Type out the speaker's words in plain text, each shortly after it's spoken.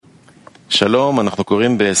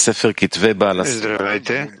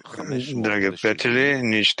Здравейте, драги приятели.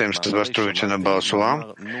 Ние четем с вас струвите на Бал Сулам.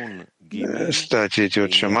 Статиите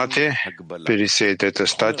от Шамати, 53-та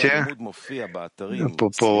статия,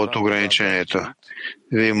 по повод ограничението.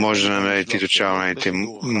 Вие може да намерите изучаваните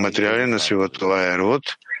материали на Силатова Ерут.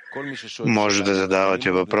 Може да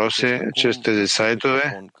задавате въпроси чрез тези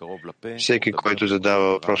сайтове. Всеки, който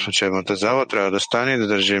задава въпрос в учебната зала, трябва да стане и да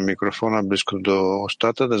държи микрофона близко до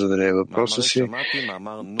устата, да зададе въпроса си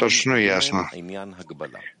точно и ясно.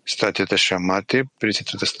 Статията Шамати,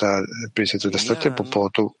 50-та статия по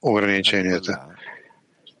повод ограниченията.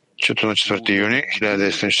 Чето на 4 юни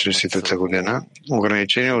 1943 година.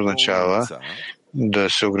 Ограничение означава да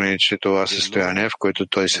се ограничи това състояние, в което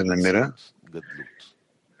той се намира,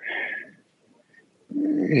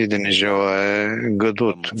 и да не желае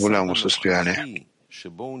гадут, голямо състояние.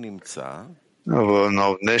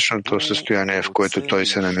 Но в днешното състояние, в което той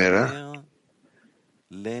се намира,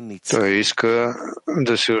 той иска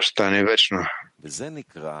да се остане вечно.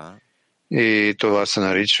 И това се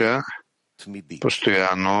нарича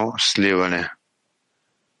постоянно сливане.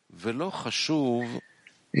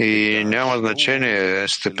 И няма значение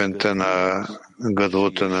степента на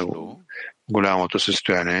гадута, на голямото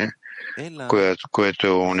състояние, което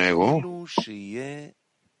е у него,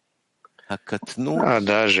 а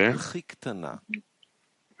даже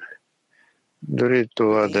дори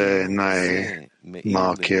това да е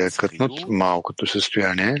най-малкият катнут, малкото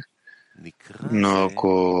състояние, но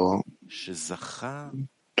ако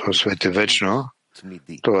това свет е вечно,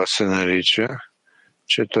 това се нарича,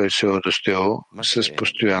 че той се е удостоил с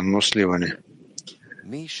постоянно сливане.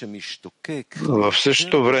 В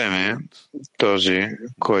същото време, този,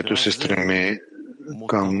 който се стреми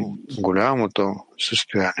към голямото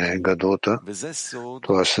състояние гадута,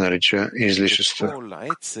 това се нарича излишество.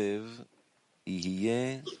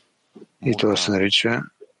 И това се нарича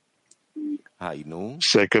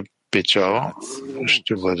всяка печал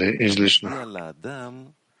ще бъде излишна.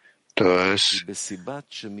 Тоест,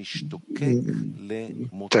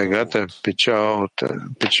 тегата печал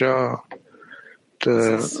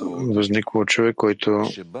възниква от човек,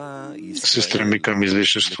 който се стреми към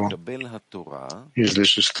излишество.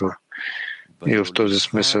 И в този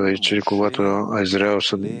смисъл е, че когато Израел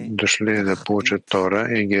са дошли да получат Тора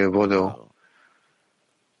и ги е водил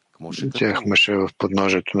тях мъже в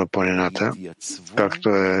подножието на планината, както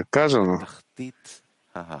е казано,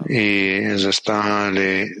 и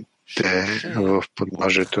застанали те в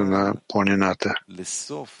подножието на планината.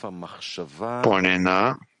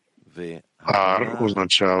 Планина Ар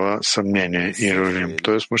означава съмнение и Иерусалим.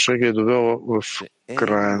 Тоест Моше ги е довел в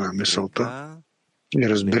края на мисълта и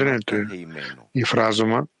разбирането и в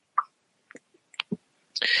разума,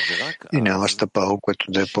 и няма стъпало,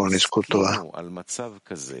 което да е по-ниско от това.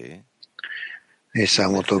 И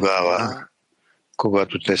само тогава,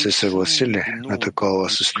 когато те се съгласили на такова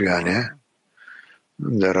състояние,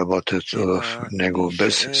 да работят в него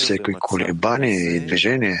без всеки колебание и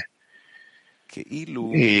движение,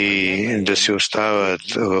 и да се оставят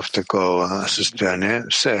в такова състояние,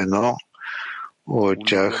 все едно от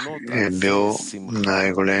тях е бил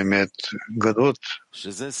най-големият гадут,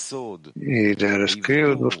 и да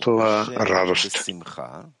разкрият в това радост,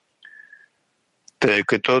 тъй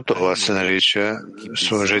като това се нарича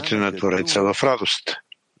служители на Твореца в радост.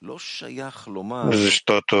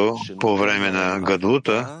 Защото по време на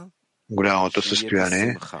гадута, голямото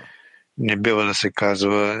състояние, не бива да се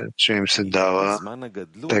казва, че им се дава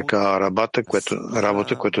така работа,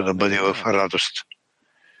 която да бъде в радост.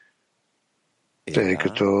 Тъй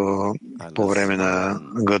като по време на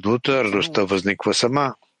гадута радостта възниква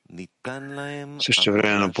сама.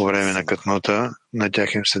 Същевременно по време на катнута на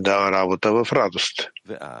тях им се дава работа в радост.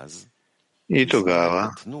 И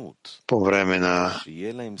тогава, по време на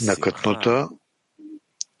катнута,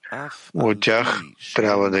 от тях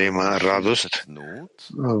трябва да има радост,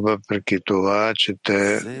 въпреки това, че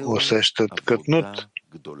те усещат катнут.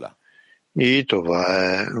 И това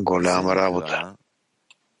е голяма работа.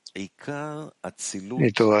 И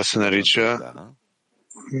това се нарича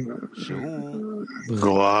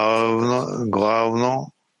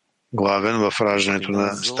главен в раждането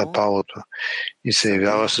на стъпалото, и се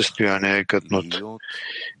явява състояние катнут.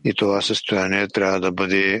 И това състояние трябва да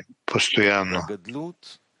бъде постоянно.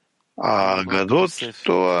 А гадут,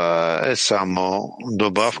 това е само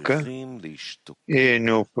добавка и е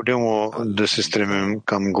необходимо да се стремим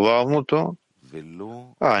към главното,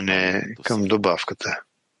 а не към добавката.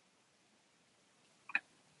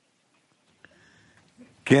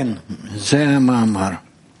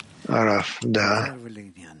 Раф, да.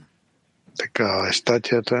 Такава е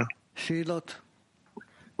статията.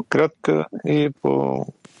 кратка и по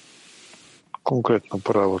конкретно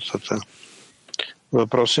по работата.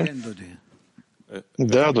 Въпроси?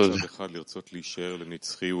 Да, Доди.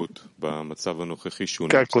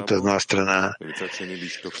 Как от една страна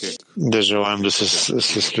да желаем да се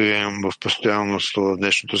състоим в постоянност в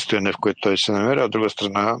днешното състояние, в което той се намира, а от друга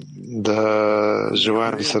страна да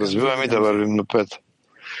желаем да се развиваме и да вървим напред.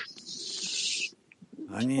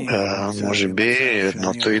 Може би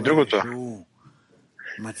едното и другото.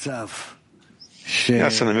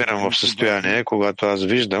 Аз се намирам в състояние, когато аз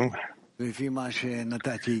виждам,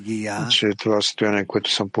 че това състояние,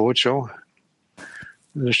 което съм получил,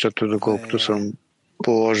 защото доколкото съм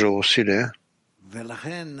положил усилие,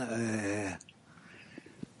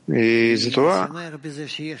 и затова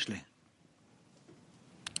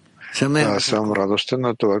аз съм радостен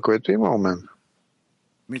на това, което има у мен.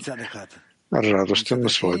 Радостен на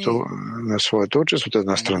своето учество от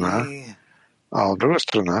една страна, а от друга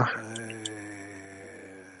страна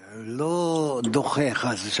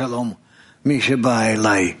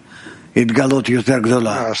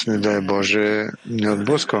аз, не дай Боже, не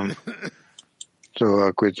отблъсквам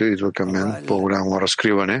това, което идва към мен, по-голямо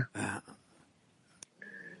разкриване,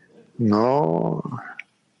 но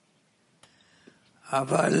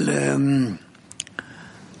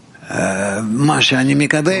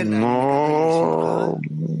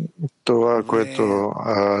това, което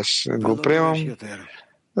аз го приемам,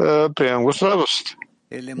 приемам го с радост.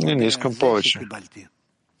 Не искам повече.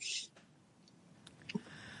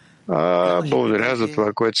 Благодаря за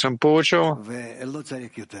това, което съм получил.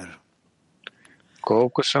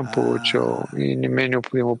 Колко съм получил и не ми е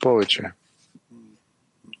необходимо повече.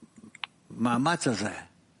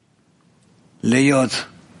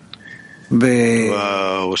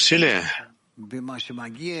 Това усилие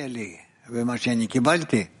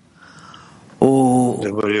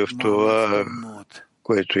да бъде в това,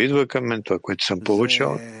 което идва към мен, това, което съм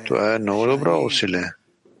получил, това е много добро усилие.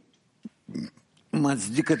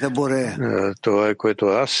 Това е, което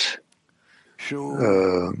аз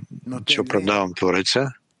че оправдавам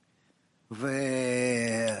Твореца,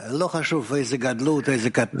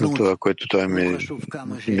 това, което той ми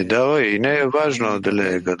дава, и не е важно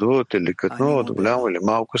дали е гадлут или катнут, голямо или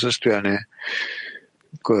малко състояние,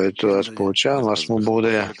 което аз получавам, аз му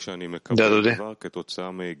благодаря. Да, Доди.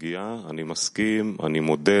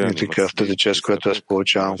 И така, в тази част, която аз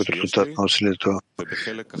получавам като резултат на усилието,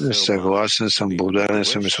 съгласен съм, благодарен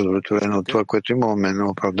съм и с удовлетворен от това, което има у мен,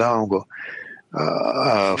 оправдавам го.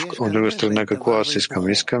 От друга страна, какво аз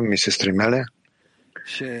искам и се стремя.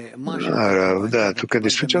 Да, тук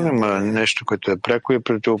действително има нещо, което е пряко и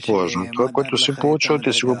противоположно. Това, което си получил,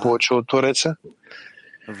 ти си го получил от Твореца,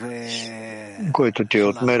 който ти е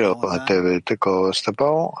отмерил на тебе такова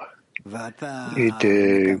стъпало и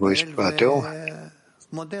ти го изпратил.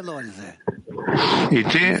 И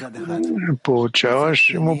ти получаваш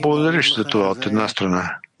и му благодариш за това от една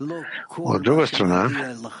страна. От друга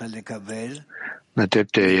страна, на теб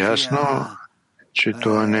ти е ясно, че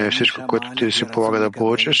това не е всичко, което ти си полага да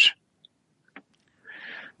получиш.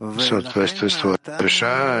 В съответствие с това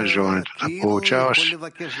реша, желанието да получаваш.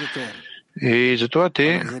 И затова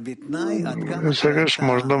ти сега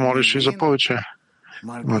може да молиш и за повече.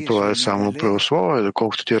 Но това е само при условие,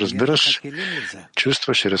 доколкото ти разбираш,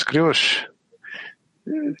 чувстваш и разкриваш,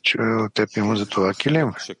 че от теб има за това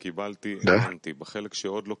килим. Да.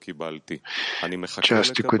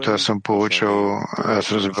 Части, които аз съм получил,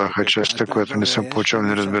 аз разбрах, а частите, които не съм получил,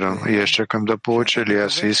 не разбирам. И аз чакам да получа, или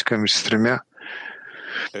аз искам и се стремя.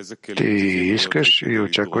 Ти искаш и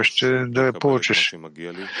очакваш, че да я получиш.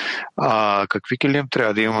 Какви килим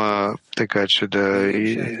трябва да има, така че да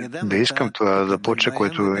искам това да получа,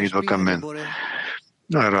 което идва към мен?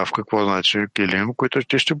 Рав, какво значи килим, които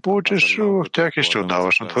ти ще получиш в тях и ще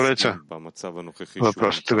отдаваш на Твореца?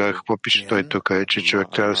 Въпросът тогава какво пише той тук е, че човек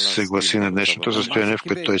трябва да се съгласи на днешното състояние, в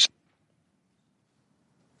което той се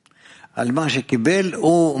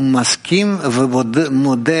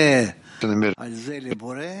намира.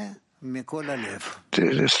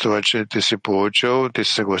 С това, че ти си получил, ти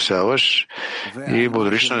се съгласяваш и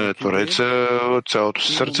благодариш на Твореца от цялото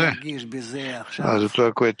си сърце. А за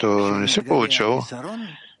това, което не си получил,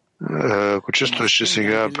 ако чувстваш, че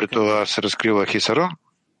сега при това се разкрива хисарон,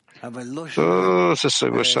 то се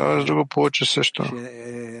съгласяваш да го получиш също.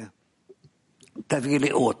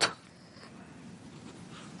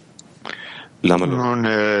 Но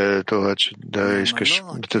не това, че да искаш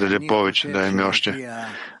да те даде повече, да има още.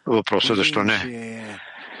 Въпросът защо не?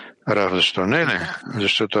 Рав, защо не?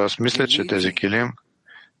 Защото аз мисля, че тези килим,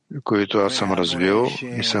 които аз съм развил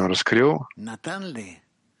и съм разкрил,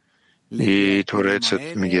 и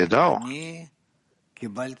Творецът ми ги е дал,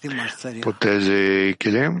 по тези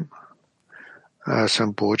килим, аз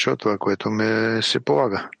съм получил това, което ме се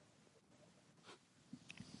полага.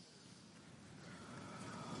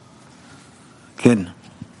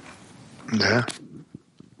 Да.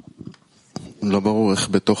 לא ברור איך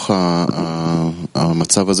בתוך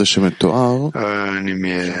המצב הזה שמתואר, не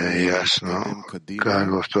ми е ясно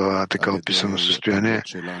как в това така описано състояние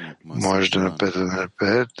може да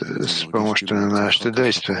напред с помощта на нашите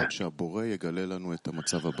действия.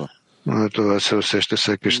 Но това се усеща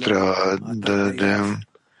всеки, че трябва да дадем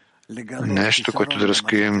нещо, което да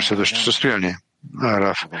разкрием следващото състояние.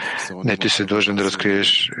 Рав, не ти си дължен да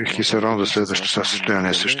разкриеш хисарон за следващото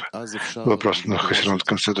състояние също. Въпросът на хисарон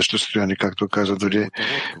към следващото състояние, както каза Доди,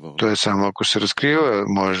 то е само ако се разкрива,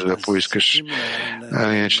 може да поискаш.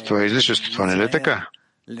 Иначе това е излишество, това не е така.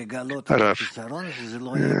 Рав,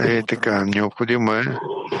 е така, необходимо е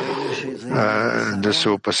да се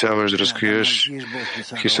опасяваш да разкриеш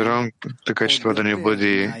хисарон, така че това да не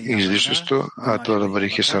бъде излишество, а това да бъде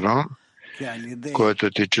хисарон, който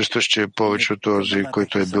ти чувстваш, че е повече от този,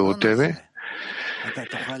 който е бил от тебе,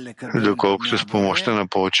 доколкото с помощта на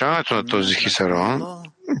получаването на този хисарон,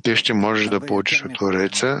 ти ще можеш да получиш от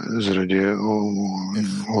Твореца заради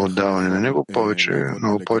отдаване на него повече,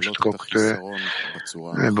 много повече, отколкото е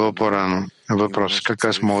било по-рано. Въпрос е как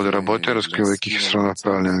аз мога да работя, разкривайки хисарона в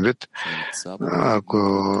правилен вид, ако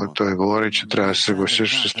той говори, че трябва да се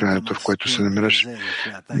съгласиш в състоянието, в което се намираш,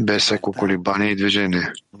 без всяко колебание и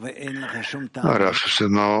движение. Раф,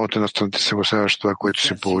 от една страна ти съгласяваш това, което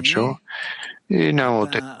си получил, и няма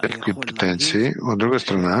от такива претенции. От друга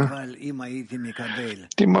страна,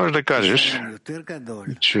 ти можеш да кажеш,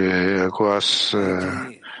 че ако аз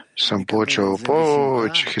съм получил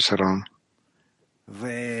повече хисарон,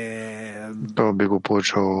 то би го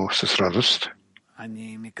получил с радост.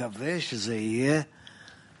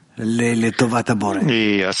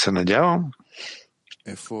 И аз се надявам,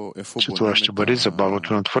 че това ще бъде за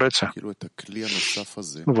благото на Твореца.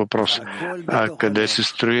 Въпрос. Къде се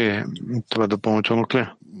строи това допълнително кле?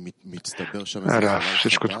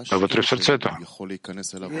 Всичко това вътре в сърцето.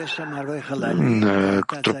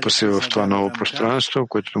 Трупа се в това ново пространство,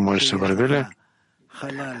 което може да се вървили.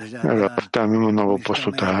 Там има много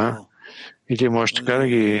пустота. И ти можеш така да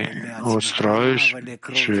ги отстроиш,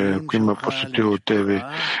 че ако има пустоти от тебе,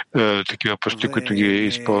 такива пустоти, които ги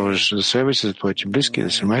използваш за себе си, за твоите близки, за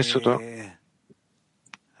семейството,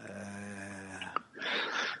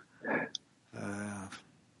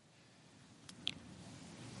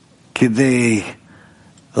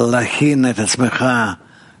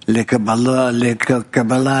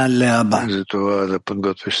 за това да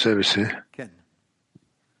подготвиш себе си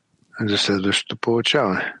за следващото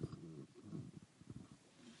получаване.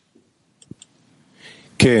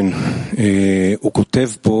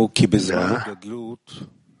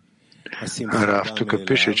 Рав тук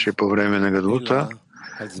пише, че по време на гадлута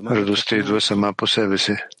радостта идва сама по себе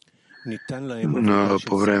си, но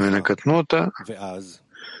по време на катнута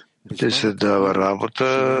ти се дава работа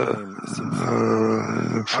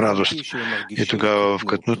в радост. И тогава в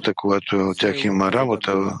катнута, когато от тях има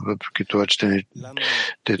работа, въпреки това, че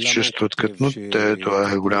те чувстват катнут,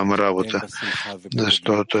 това е голяма работа.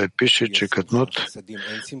 Защото той пише, че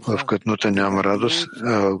в катнута няма радост,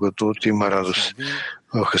 а в гадлут има радост.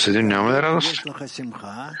 В хасидим няма ли радост?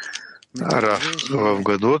 В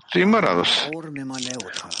гадлут има радост.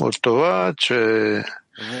 От това, че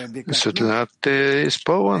светлината те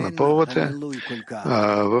изпълва, напълвате,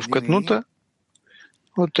 а в катнута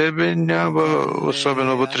от тебе няма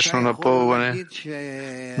особено вътрешно напълване,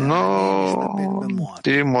 но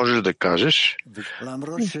ти можеш да кажеш,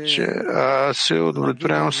 че аз се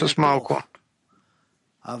удовлетворявам с малко.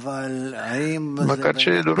 Макар че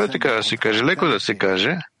е добре така да се каже, леко да се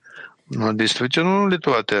каже, но действително ли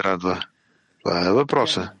това те радва? Това е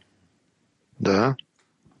въпросът. Да.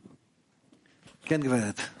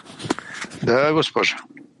 Да, госпожа.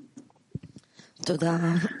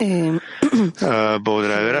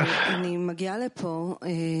 Благодаря ви, Раф.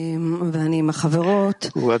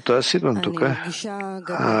 Когато аз идвам тук,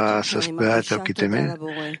 с приятелките ми,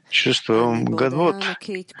 чувствам гадвот,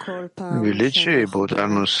 величие и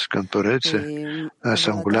благодарност към Твореца. Аз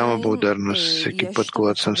съм голяма благодарност всеки път,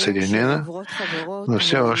 когато съм съединена, но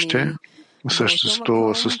все още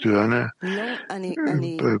съществува състояние,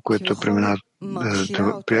 което преминават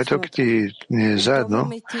приятелките и ние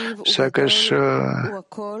заедно, сякаш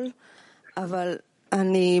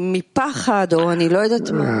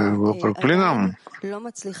го проклинам,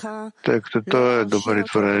 тъй като той е добър и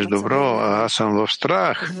твориш добро, а аз съм в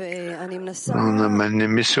страх. Но на мен не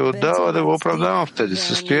ми се отдава да го оправдавам в тези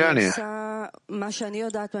състояния.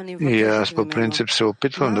 И аз по принцип се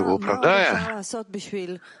опитвам да го оправдая. Аз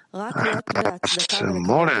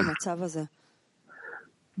моля,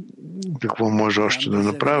 какво може още да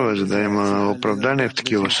направя, за да има оправдание в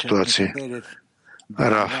такива ситуации.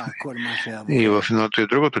 Рав. И в едното и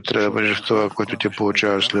другото трябва да бъдеш в това, което ти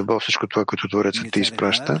получаваш с любов, всичко това, което Творецът ти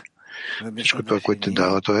изпраща, всичко това, което ти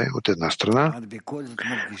дава той от една страна,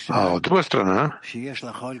 а от друга страна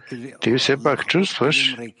ти все пак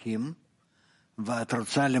чувстваш,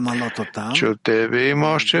 че от тебе има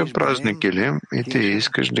още празни килим и ти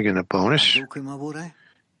искаш да ги напълниш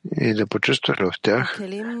и да почувстваш в тях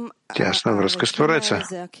тясна връзка с Твореца.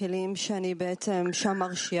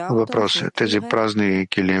 Въпрос е, тези празни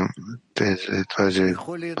килим, тези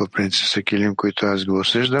по принцип са килим, които аз го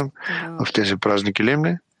осъждам, в тези празни килим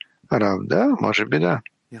ли? Рав, да, може би да.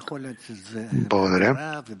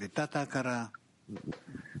 Благодаря.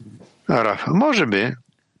 Рав, може би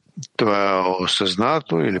това е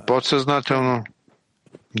осъзнато или подсъзнателно.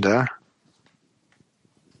 Да.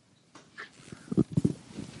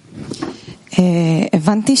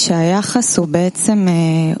 הבנתי שהיחס הוא בעצם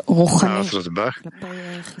רוחני. Аз разбрах,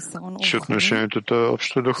 че отношението е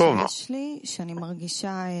общо духовно.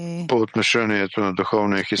 По отношението на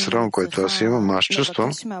духовния хисарон, който аз имам, аз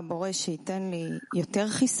чувствам,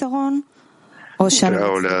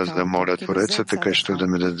 трябва ли аз да моля Твореца, така че да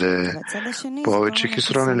ми даде повече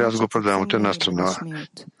хисарон, или аз го предавам от една страна.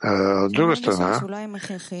 От друга страна,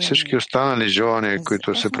 всички останали желания,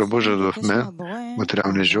 които се пробуждат в мен,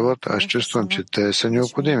 материалния живот, аз чувствам, че те са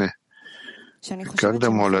необходими. Как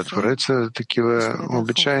да моля Твореца за такива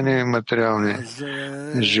обичайни материални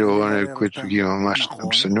желания, които ги имам, аз считам,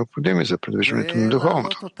 че са необходими за предвиждането на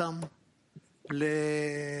духовното.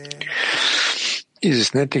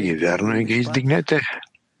 Изяснете ги вярно и ги издигнете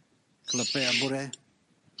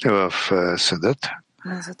в съдът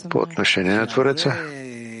по отношение на Твореца.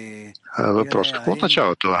 Въпрос, какво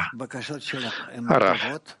означава това? Рав.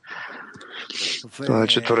 Това е,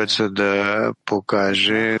 че Твореца да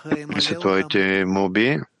покаже са твоите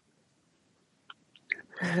моби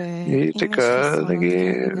и така да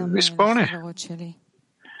ги изпълни.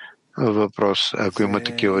 Въпрос, ако има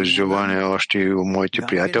такива желания още и у моите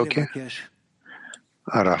приятелки,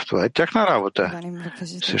 Рав, това е тяхна работа.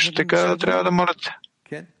 Също така трябва да молят.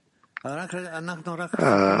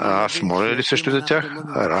 Аз моля ли също за тях?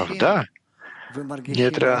 Рав, да.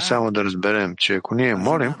 Ние трябва само да разберем, че ако ние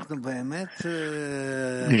молим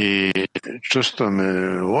и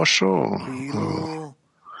чувстваме лошо,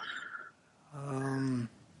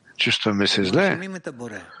 чувстваме се зле,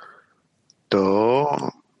 то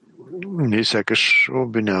ние сякаш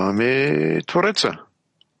обвиняваме Твореца.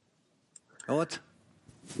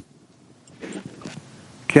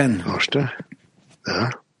 още? Да.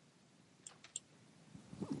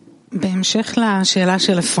 בהמשך לשאלה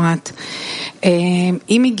של אפרת,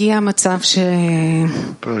 אם הגיע מצב ש...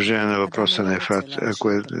 Продължение на въпроса на Ефрат,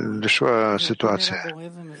 ако е дошла ситуация,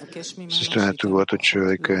 състоянието, когато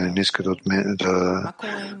човек не иска да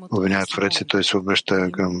обвинява Твореца, той се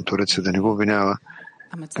обръща към Твореца да не го обвинява.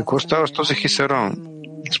 Какво става с този хисарон?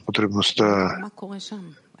 С потребността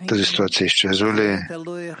тази ситуация изчезва ли?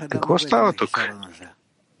 Какво става тук?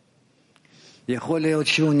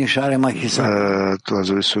 Това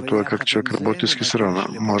зависи от това как човек работи с хисарона.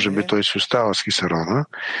 Може би той се остава с хисарона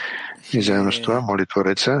и заедно с това моли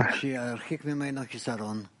Твореца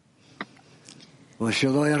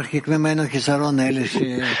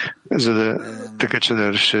за да, така че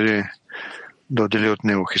да разшири, да отдели от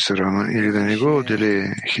него хисарона или да не го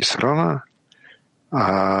отдели хисарона,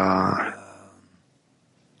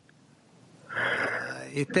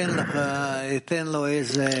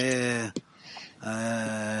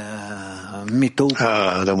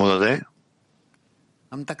 да му даде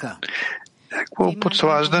някакво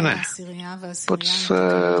подслаждане.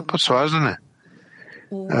 Подслаждане.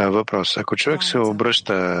 Въпрос. Ако човек се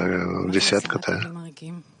обръща в десятката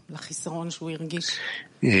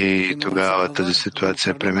и тогава тази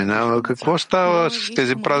ситуация преминава, какво става с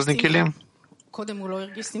тези празники ли?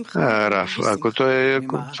 Раф, ако той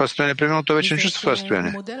това състояние преминало, той вече не чувства това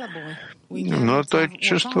състояние. Но той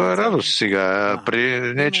чувства радост сега.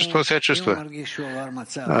 При не чувства, сега чувства.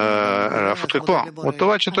 Раф, от какво? От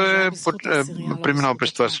това, че той е преминал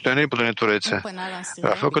през това състояние и благодарение Твореца.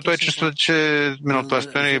 Раф, ако той чувства, че е минал това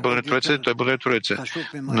състояние и благодарение Твореца, той благодарение Твореца.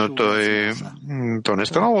 Но той не е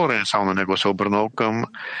станало благодарение само на него, се обърнал към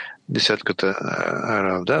десятката.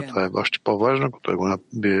 Рав, да, това е още по-важно, ако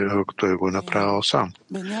той го направил сам.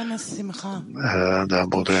 Да,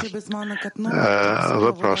 благодаря.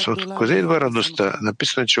 Въпрос. От къде идва радостта?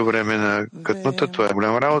 Написано, че време на кътната, това е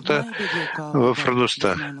голяма работа в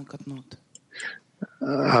радостта.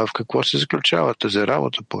 А в какво се заключава тази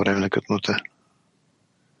работа по време на кътнота?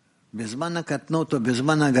 Във време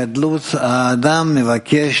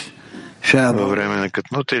на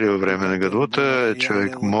кътнота или във време на гадлута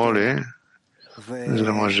човек моли, за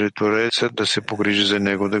да може Творецът да се погрижи за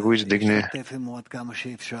него, да го издигне,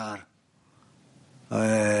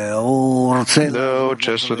 да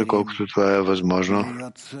участва доколкото това е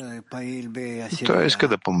възможно. Той иска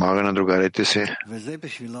да помага на другарите си,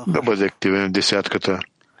 да бъде активен в десятката.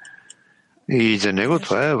 И за него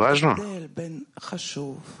това е важно.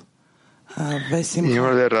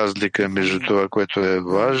 Има ли разлика между това, което е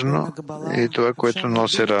важно и това, което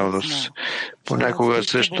носи радост? Понякога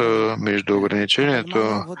също между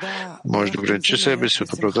ограничението може да ограничи себе си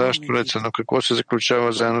от оправдаващ Твореца, но какво се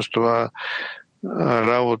заключава заедно с това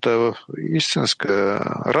работа в истинска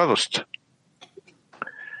радост?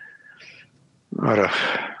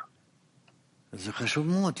 Раф.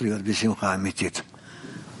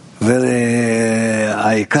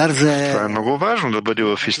 Това е много важно да бъде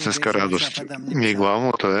в истинска радост. И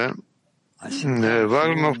главното е, не е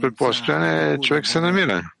важно в какво състояние човек се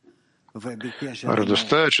намира.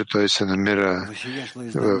 Радостта е, че той се намира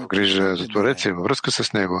в грижа за Твореца и във връзка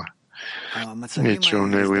с него. И че у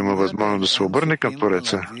него има възможност да се обърне към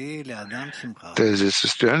Твореца. Тези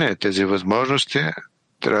състояния, тези възможности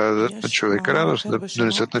трябва да дадат на човека радост, да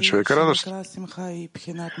донесат на човека радост.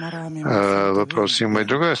 Въпрос има и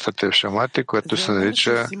друга статия в Шамати, която се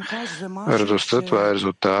нарича радостта, това е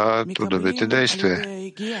резултат от трудовите действия.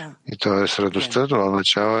 И т.е. радостта, това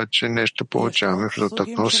означава, че нещо получаваме в резултат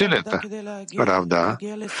на усилията. Правда.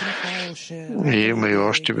 И има и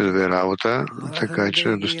още видове работа, така че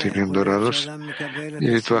да достигнем до радост.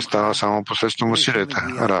 Или това става само посредством усилията.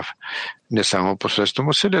 Рав. Не само посредством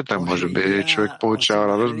усилията. Може би човек получава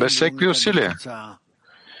радост без всеки усилия.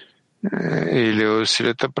 Или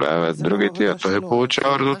усилията правят другите, а той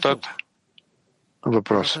получава резултат.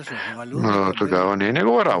 Въпрос. Но тогава не е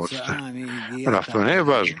негова работа. Рав, това не е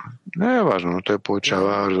важно. Не е важно, но той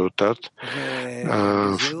получава резултат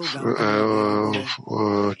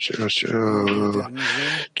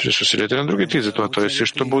чрез усилията на другите. И затова той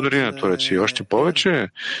също благодари на Творец. И още повече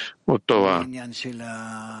от това,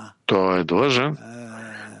 той е длъжен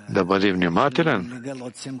да бъде внимателен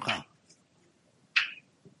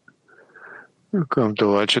към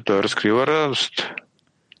това, че той разкрива радост.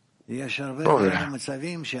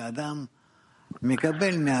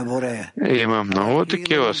 Има много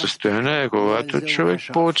такива състояния, когато човек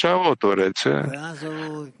получава от Твореца,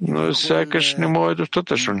 но сякаш не му е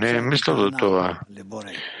достатъчно, не е мислил за това.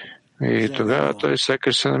 И тогава той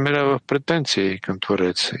сякаш се намира в претенции към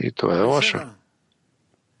Твореца. И това е лошо.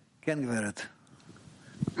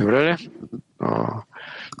 Добре ли?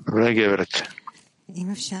 Добре, Геверет.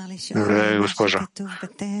 Добре, госпожа.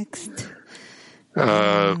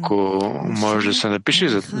 Ако може да се напише,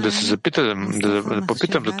 да се запита, да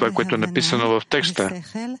попитам за това, което е написано в текста,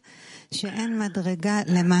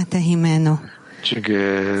 че ги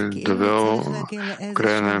е довел в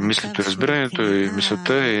края на мислито и разбирането и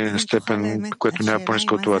мисълта и на степен, което няма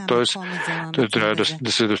по-ниска от това. Тоест, той трябва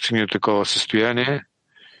да се достигне такова състояние,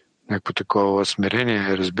 някакво такова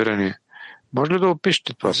смирение, разбиране. Може ли да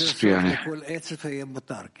опишете това състояние?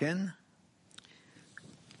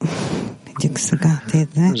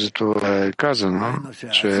 Затова е казано,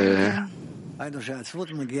 че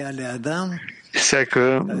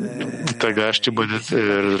всяка тъга ще бъде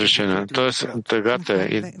разрешена. Тоест, тъгата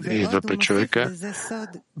идва при човека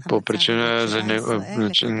по причина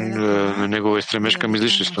на негова стремеж към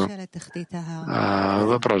излишество.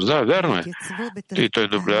 Въпрос, да, вярно е. И той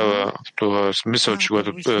доблява в това смисъл, че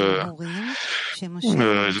когато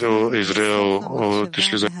Израел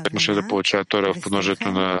отишли за може да получава Тора в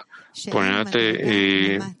подножието на планината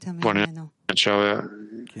и планината начала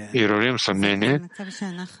Ирорим, съмнение,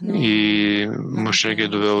 и Моше ги е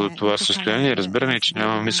довел до това състояние, разбиране, че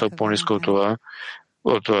няма мисъл по-ниска от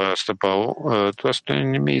това стъпало. Това състояние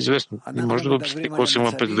не ми е известно. Не може да обясни какво се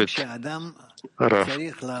има предвид. Раф.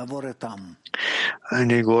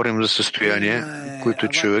 Ние говорим за състояние,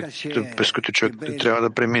 през което човек трябва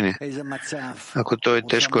да премине. Ако той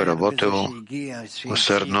тежко е работил,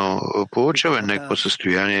 усърдно получил е някакво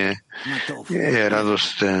състояние, е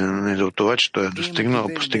радостен и от това, че той е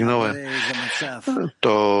постигнал е,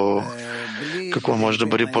 то какво може да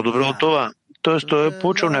бъде по-добро от това? Тоест, той е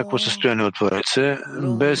получил някакво състояние от Твореца,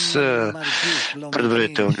 без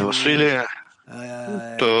предварителни усилия.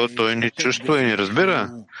 Той не чувства и не разбира,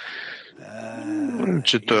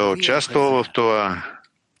 че той е участвал в това,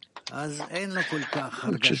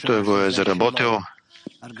 че той го е заработил.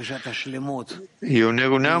 И у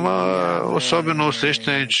него няма особено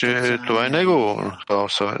усещане, че това е негово. Това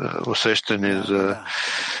усещане за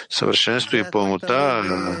съвършенство и пълнота,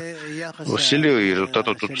 усилие и резултат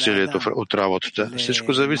от усилието от работата.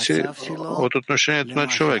 Всичко зависи от отношението на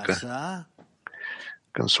човека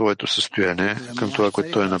към своето състояние, към това,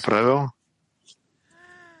 което той е направил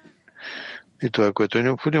и това, което е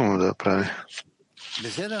необходимо да прави.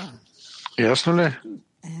 Ясно ли?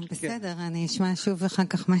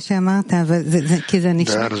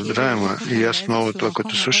 Да, разбираемо. И аз много това,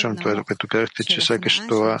 което слушам, това, което казахте, че сякаш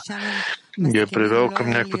това ги е привел към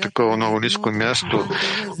някакво такова много ниско място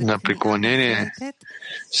на преклонение.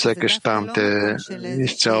 Сякаш там те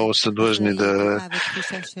изцяло са длъжни да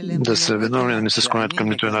са виновни, да не се склонят към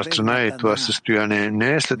нито една страна и това състояние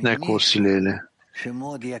не е след някакво усилие или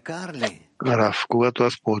Раф, когато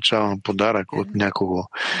аз получавам подарък от някого,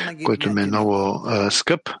 който ми е много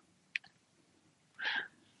скъп,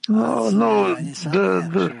 но да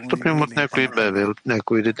стъпим от някой бебе, от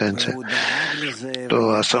някой детенце, то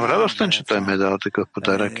аз съм радостен, че той ми е дал такъв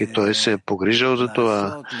подарък и той се е погрижал за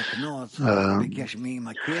това.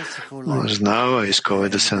 Знава, искал е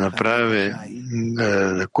да се направи,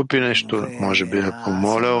 да купи нещо, може би е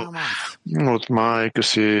помолял от майка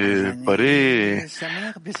си пари,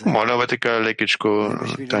 помолял е така лекичко,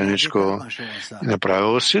 тайничко,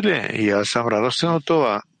 направил усилие. И аз съм радостен от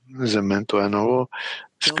това. За мен това е много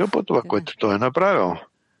скъпо, това, което той е направил.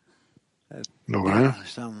 Добре.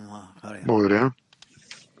 Благодаря.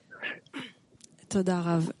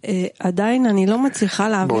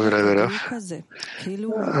 Благодаря ви, Рав.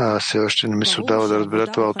 Все още не ми се отдава да разбера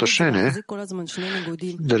това уточнение,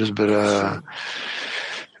 да разбера,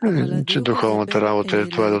 че духовната работа е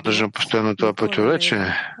това да удържам постоянно това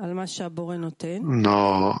противоречие,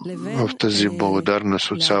 но в тази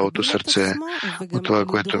благодарност от цялото сърце, от това,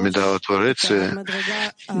 което ми дава Творец,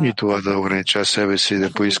 и това да огранича себе си и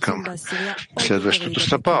да поискам следващото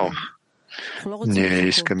стъпало. Ние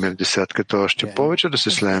искаме в десятката още повече да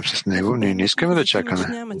се слеем с него, ние не искаме да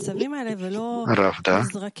чакаме. Рав, да.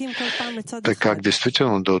 Така как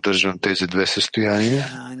действително да удържам тези две състояния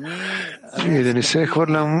и да не се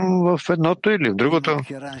хвърлям в едното или в другото.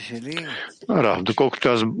 Рав, доколкото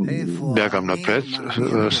аз бягам напред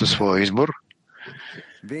със своя избор,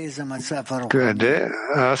 къде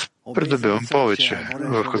аз придобивам повече,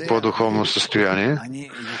 в какво духовно състояние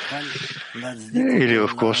или в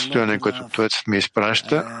какво състояние, което Творецът ми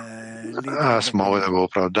изпраща, аз мога да го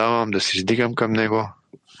оправдавам, да се издигам към него,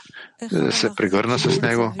 да се прегърна с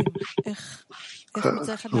него.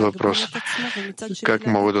 Въпрос. Как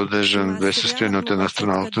мога да удържам две състояния от една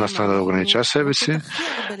страна? От една страна да огранича себе си,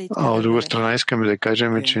 а от друга страна искаме да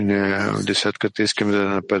кажем, че не в десятката искаме да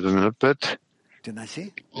напредваме напред,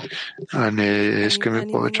 а не искаме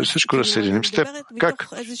повече всичко да съединим с теб. Как?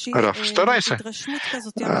 Раф, старай се.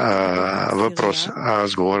 Въпрос.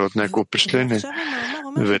 Аз говоря от някакво впечатление.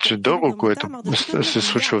 Вече дълго, което се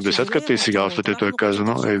случва в десятката и сега в статето е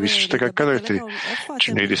казано, виж така казахте,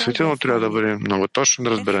 че ние действително трябва да бъдем много точно да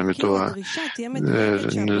разберем това,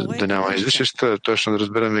 да няма излишества, точно да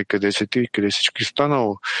разберем къде си ти, къде всички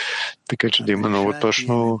станало, така че да има много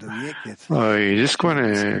точно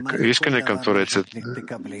искане към Творецът.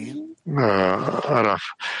 Раф.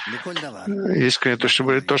 Искането ще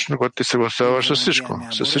бъде точно, когато ти съгласяваш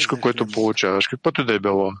с всичко, което получаваш, каквото да е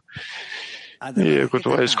било. И ако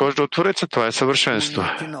това изхожда от Твореца, това е съвършенство.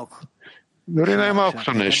 Дори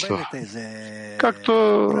най-малкото нещо.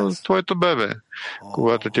 Както твоето бебе,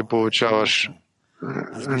 когато ти получаваш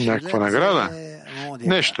някаква награда,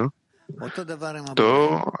 нещо,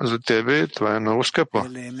 то за тебе това е много скъпо.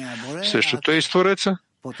 Същото е и с Твореца.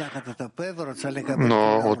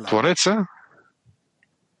 Но от Твореца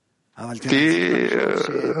ти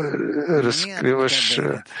разкриваш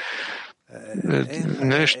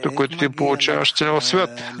нещо, което ти получаваш цял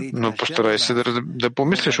свят. Но постарай се да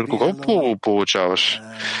помислиш от кого получаваш.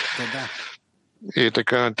 И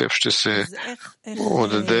така на теб ще се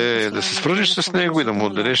отдаде да се свържиш с него и да му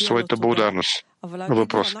отдадеш своята благодарност.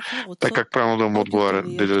 Въпрос. Така как правилно да му отговаря?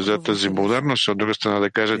 Да даде тази благодарност, от друга страна да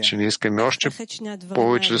кажа, че не искаме още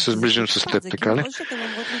повече да се сближим с теб, така ли?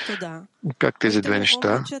 Как тези две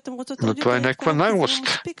неща? Но това е някаква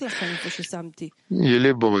наглост.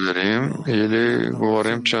 Или благодарим, или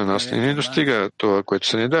говорим, че на нас не ни достига това, което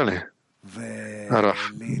са ни дали.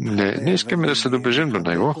 Раф. Не искаме да се доближим до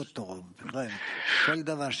него. И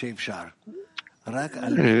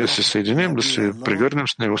да се съединим, да се прегърнем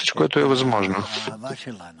с него, всичко, което е възможно.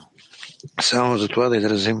 Само за това да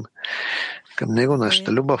изразим към него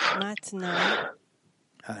нашата любов.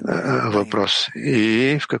 Въпрос.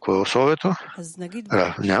 И в какво е условието?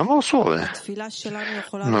 Няма условие.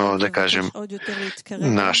 Но да кажем,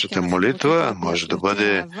 нашата молитва може да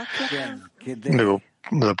бъде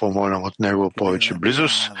да помолим от него повече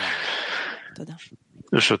близост,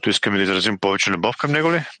 защото искаме да изразим повече любов към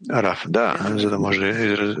него ли? Раф, да, за да може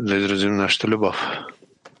да изразим нашата любов.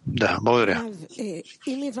 Да, благодаря.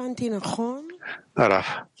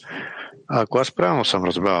 Раф, ако аз правилно съм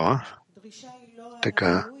разбрала,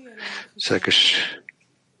 така, сякаш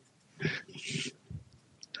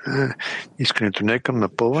искането не е към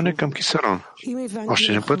напълване, към кисарон.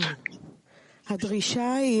 Още един път.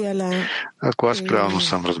 Ако аз правилно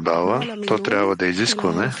съм разбрала, то трябва да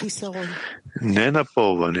изискваме не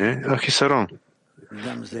напълване, а хисарон.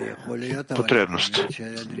 Потребност.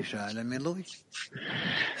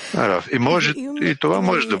 И това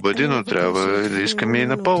може да бъде, но трябва да искаме и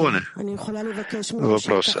напълване.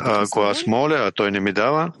 Въпрос. Ако аз моля, а той не ми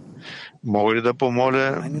дава, мога ли да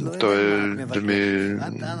помоля той да ми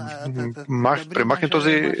премахне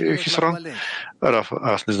този хисарон? Раф,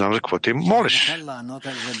 аз не знам за какво ти молиш.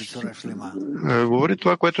 Говори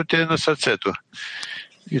това, което ти е на сърцето.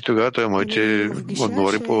 И тогава той може да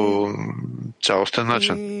отговори по цялостен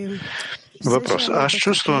начин. Въпрос. Аз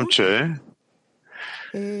чувствам, че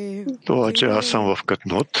това, че аз съм в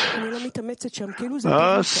Катнут,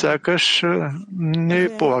 аз сякаш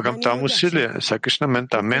не полагам там усилия. Сякаш на мен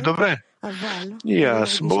там е добре. И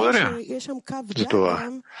аз благодаря за това.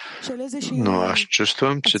 Но аз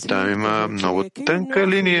чувствам, че там има много тънка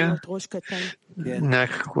линия.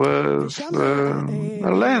 Някаква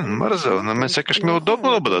лен, мързъл. На мен сякаш ми е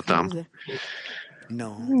удобно да бъда там.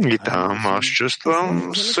 И там аз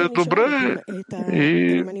чувствам се добре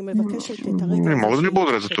и не мога да не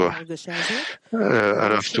благодаря за това.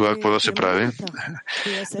 В това какво да се прави?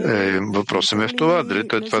 Въпросът ми е в това. Дали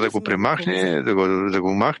той това да го примахне, да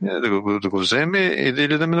го махне, да го вземе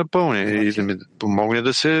или да ме напълни и да ми помогне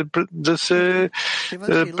да се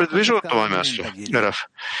предвижа от това място.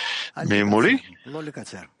 Ми моли?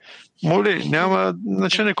 Моли, няма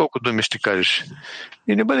значение колко думи ще кажеш.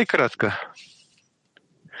 И не бъде кратка.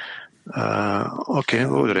 Окей,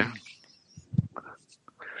 благодаря.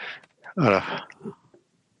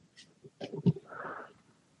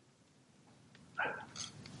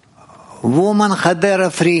 Woman Хадера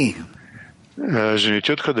Фри.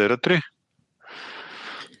 Жените от Хадера 3.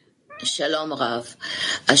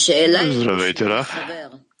 Здравейте, Раф.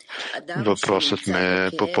 Въпросът ме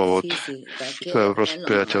е по повод. Това е въпрос от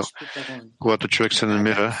приятел. Когато човек се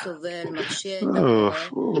намира в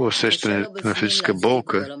усещане на физическа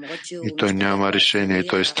болка и той няма решение и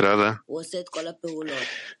той страда,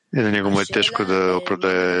 и на него му е тежко да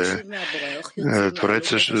оправдае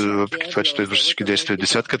Твореца, въпреки това, че той извърши всички действия в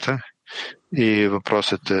десятката. И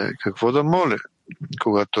въпросът е какво да моля,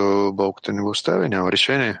 когато болката не го оставя, няма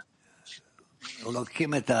решение.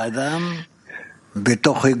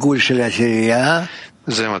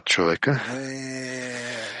 Вземат човека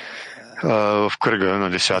в кръга на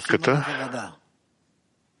десятката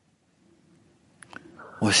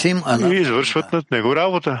и извършват над него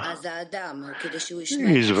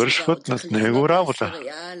работа.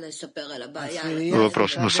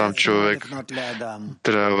 Въпрос, но сам човек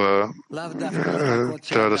трябва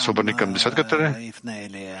да се обърне към десятката ли?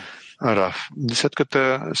 Раф.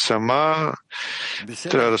 Десятката сама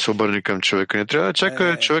трябва да се обърне към човека. Не трябва да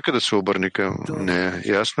чака човека да се обърне към нея.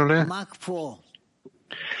 Ясно ли?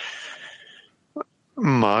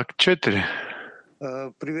 Мак 4.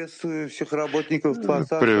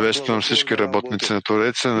 Приветствам всички работници на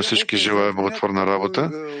Твореца, на всички желая благотворна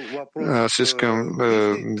работа. Аз искам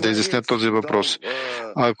да изясня този въпрос.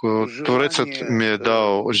 Ако Творецът ми е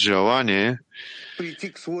дал желание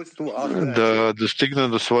да достигна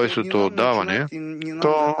до свойството отдаване,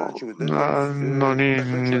 то но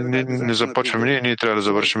не започваме, ние трябва да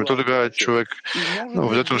завършим. То тогава човек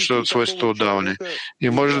обязателно ще даде свойството отдаване. И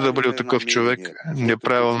може да бъде от такъв човек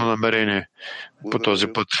неправилно намерение по този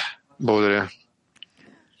път. Благодаря.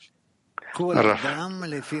 Раф.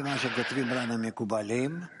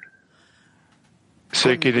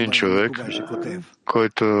 Всеки един човек,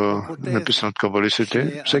 който е написан от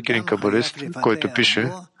кабалистите, всеки един кабалист, който пише,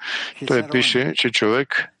 той пише, че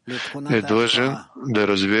човек е длъжен да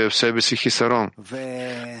развие в себе си хисарон,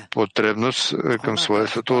 потребност към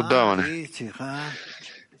свойството отдаване.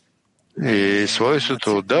 И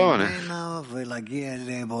свойството отдаване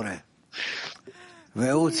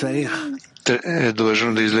е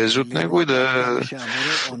длъжен да излезе от него и да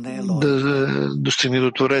достигне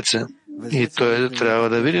до Твореца. И той трябва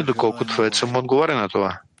да види доколко Твореца му отговаря на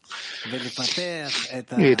това.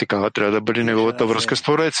 И такава трябва да бъде неговата връзка с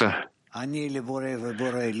Твореца.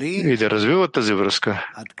 и да развива тази връзка.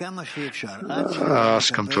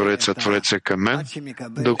 Аз към Твореца, Твореца към мен,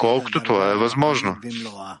 доколкото това е възможно.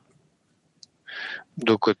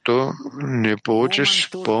 Докато не получиш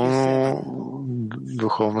пълно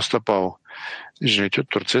духовно стъпало. Жените от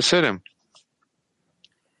Турция 7.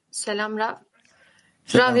 Selam Rab.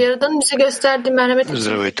 Rab, Yaradan bize gösterdiği merhamet için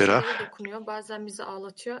Здравейте, Рав. bizlere dokunuyor, bazen bizi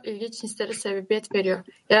ağlatıyor, ilginç hislere sebebiyet veriyor.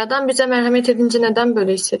 Yaradan bize merhamet edince neden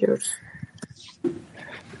böyle hissediyoruz?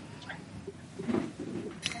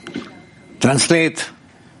 Translate.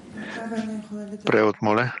 Превод,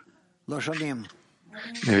 моля.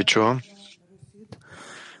 Не ви чувам.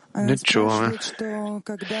 Не чуваме.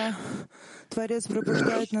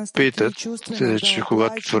 Питат, че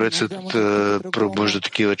когато Творецът пробужда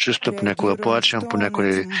такива чувства, понякога плачем,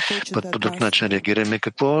 понякога път по друг начин реагираме,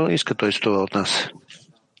 какво иска той с това от нас?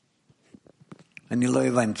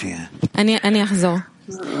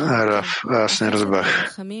 Раф, аз не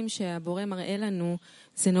разбрах.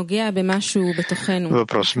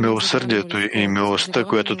 Въпрос. Милосърдието и милостта,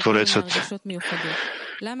 която Творецът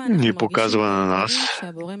ни показва на нас,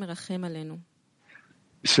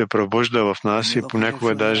 се пробужда в нас и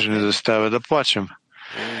понякога даже не заставя да плачем.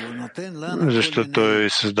 Защо той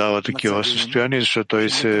създава такива състояния, защо той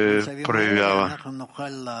се проявява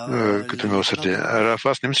като милосърдие. Раф,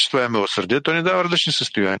 аз не мисля, че това е милосърдие. Той ни дава различни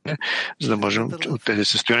състояния, за да можем от тези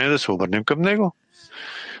състояния да се обърнем към него.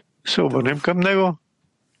 Се обърнем към него.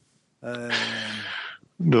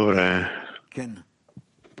 Добре.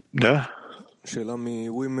 Да?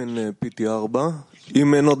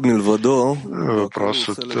 Въпрос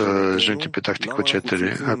от жените Петахтиква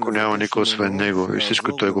 4. Ако няма никой освен него и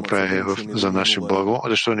всичко той го прави за наше благо,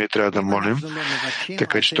 защо ние трябва да молим,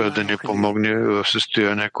 така че той да ни помогне в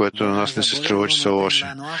състояние, което на нас не се струва, че са лоши.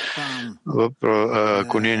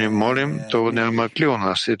 Ако ние не молим, то няма кли у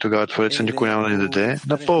нас и тогава Твореца никой няма да ни даде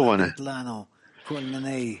напълване.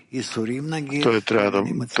 Той трябва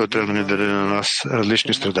да ни даде на нас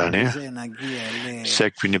различни страдания,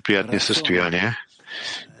 всякакви неприятни състояния,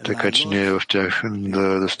 така че ние в тях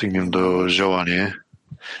да достигнем до желание,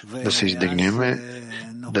 да се издигнем,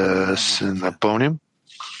 да се напълним.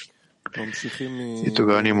 И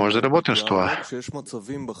тогава ние можем да работим с това.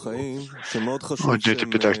 От дните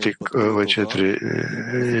питахте и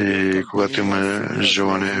когато има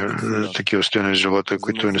желание, такива стояния в живота,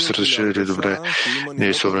 които не са разрешили добре,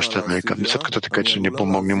 ние се обръщаме към десетката, така че ни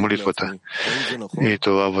помогне молитвата. И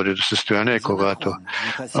това води до състояние, когато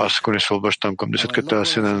аз, ако не се обръщам към десетката, аз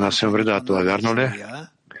се нанасям вреда. Това вярно ли е?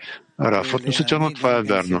 Раф, относително това е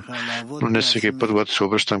вярно. Но не всеки път, когато се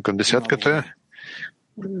обръщам към десятката,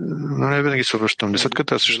 но не винаги се обръщам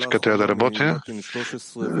десетката, също така трябва да работя.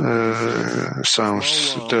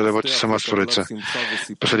 Трябва да работя сама с Твореца.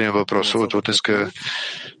 Последния въпрос от Латинска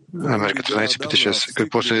Америка 1356.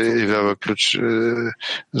 Какво се явява ключ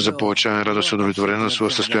за получаване радост и удовлетвореност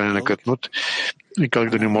в състояние на кътнут и как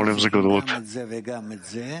да не молим за гадлут?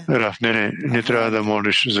 Раф, не трябва да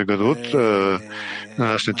молиш за гадлут. На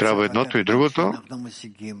нас не трябва едното и другото.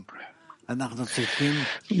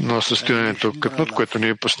 Но състоянието кътнут, което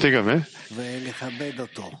ние постигаме,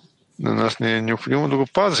 на нас не е необходимо да го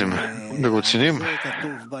пазим, да го ценим.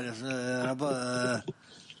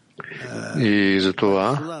 И за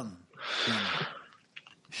това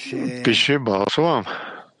пише Baal HaSulam.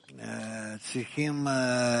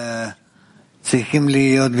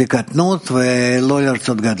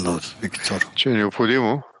 Че е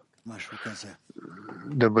необходимо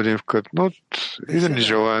да бъдем в кътнут и да не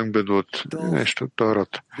желаем гадлут. Нещо от този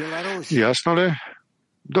род. Ясно ли?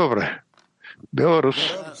 Добре. Беларус.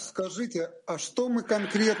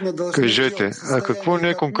 Кажете, а какво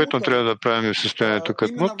ние конкретно трябва да правим в състоянието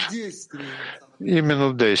кътнут? Именно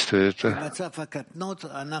в действията.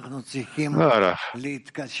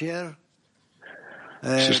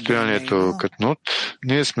 В състоянието кътнут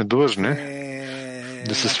ние сме длъжни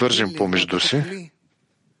да се свържем помежду си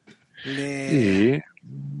и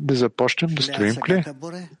да започнем да строим кли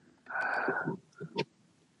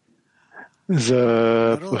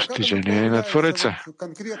за постижение на Твореца.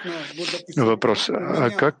 Въпрос. А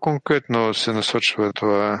как конкретно се насочва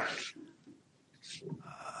това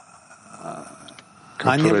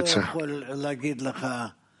към Твореца?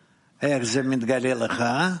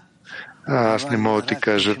 Аз не мога да ти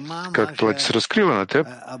кажа как това ти се разкрива на теб,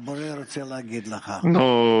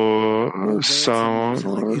 но само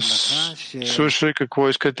слушай какво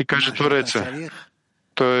иска да ти каже Твореца.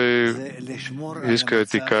 Той иска да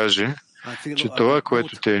ти каже, че това,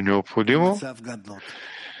 което ти е необходимо,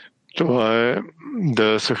 това е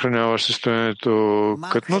да съхраняваш състоянието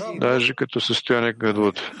кътнут, даже като състояние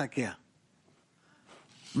гадлут.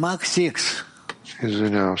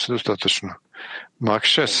 Извинявам се, достатъчно. Мак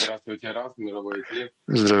 6.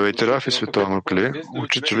 Здравейте, Раф и Световно Кли.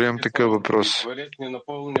 Учителю, имам такъв въпрос.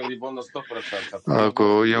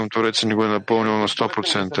 Ако имам Творец и не го е напълнил на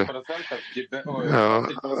 100%,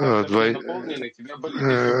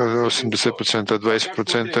 80%,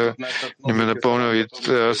 20% не ме напълнил и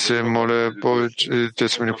аз се моля повече, те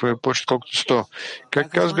са ми необходими повече, колкото 100.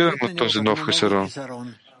 Как аз гледам на този нов хисарон?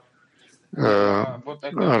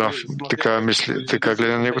 Раф така мисли, така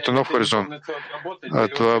гледа на неговото нов хоризонт. А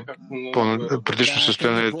това предишно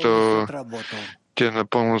състоянието ти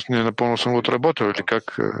напълно съм го отработил, или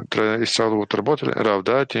как трябва изцяло да го отработил? Рав,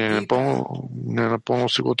 да, ти не напълно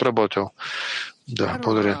си го отработил. Да,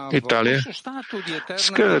 благодаря. Италия.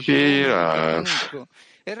 Скъпи Рав.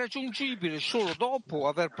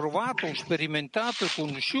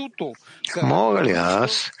 Мога ли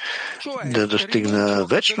аз да достигна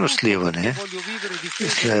вечно сливане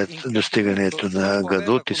след достигането на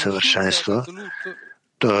гадут и съвършенство,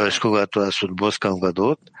 т.е. когато аз отблъскам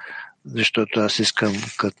гадут, защото аз искам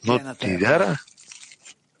катнут и вяра?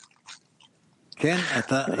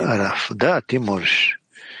 Раф, да, ти можеш.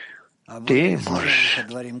 Ти можеш.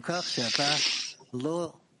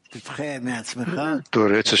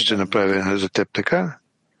 Творецът ще направи за теб така,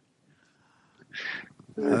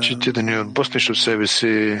 че ти да не отблъснеш от себе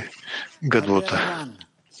си гадлута.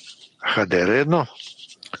 Хадера е едно.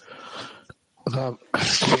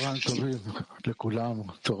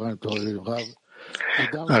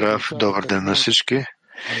 Рав, добър ден на всички.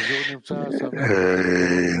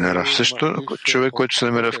 На Рав също, човек, който се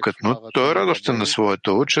намира в Катнут, той е радостен на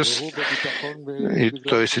своята участ и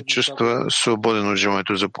той се чувства свободен от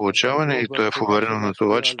желанието за получаване и той е уверен на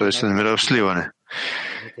това, че той се намира в сливане.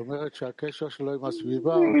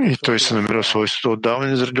 И той се намира в свойството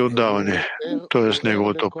отдаване заради отдаване. Тоест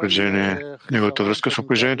неговото обкръжение, неговата връзка с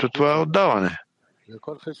обкръжението, това е отдаване.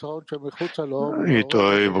 И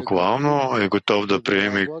той буквално е готов да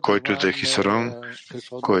приеме който да е хисарон,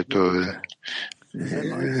 който е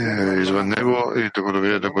извън него и да го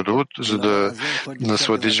доведе да го довод, за да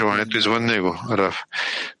наслади желанието извън него. Раф.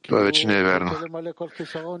 Това вече не е верно.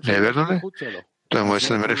 Не е верно ли? Той може да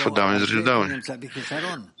се намери в отдаване заради отдаване.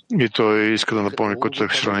 И той иска да напълни който е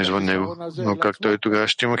хисарон извън него. Но как той тогава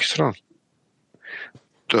ще има хисарон?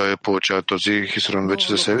 Той получава този хисарон вече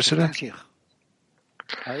за себе си ли?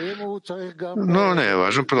 Но не е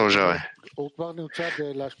важно, продължавай.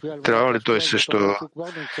 Трябва ли той също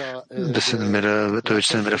да се намира, той вече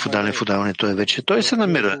се намира в отдаване, той се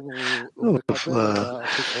намира в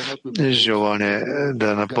желание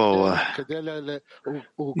да напълва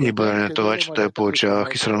и благодарение на това, че той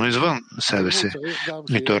получава хисарони извън себе си.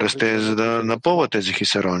 И той расте, за да напълва тези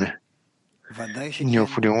хисарони.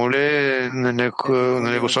 Необходимо ли е на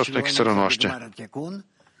него собствен хисарон още?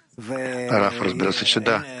 Раф, разбира се, че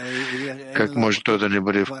да. Как може той да не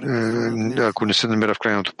бъде, ако не се намира в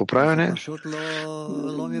крайното поправяне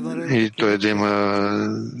и той да има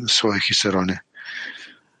свои хисарони?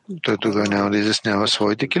 Той тогава няма да изяснява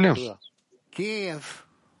своите килим.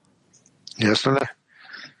 Ясно ли?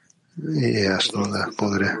 Ясно, да.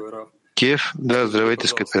 Благодаря. Киев, да, здравейте,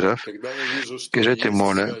 скъпи Раф. Кажете,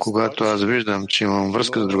 моля, когато аз виждам, че имам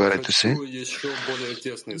връзка с другарите си,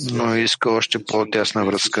 но иска още по-тясна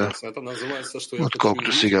връзка,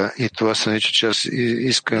 отколкото сега. И това се нарича, че аз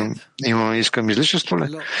искам излишество ли?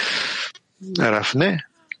 Раф, не.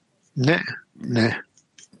 Не.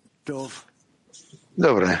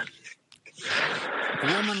 Добре.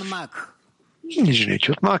 И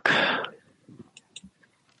жените от Мак.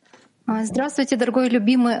 Здравствуйте, дорогой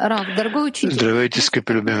любимый Рав, дорогой учитель. Здравейте,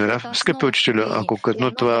 скъпи любими Рав. Скъпи учителю, ако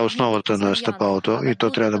катнут това е основата на стъпалото и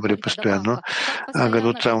то трябва да бъде постоянно, а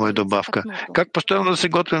гадут само е добавка. Как постоянно да се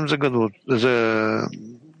готвим за гадут?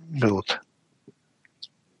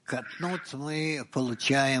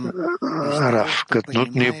 Рав,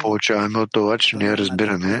 катнут ние получаваме от това, че ние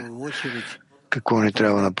разбираме какво ни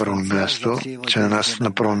трябва на първо място, че на нас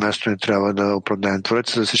на първо място ни трябва да оправдаем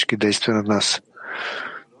Твореца за всички действия над нас.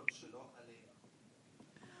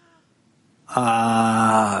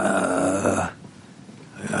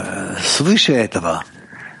 Свыше этого.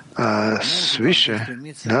 Свише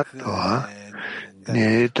над това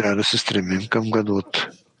ние трябва да се стремим към гадут.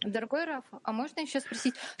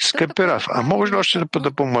 Скъпи Раф, а може ли още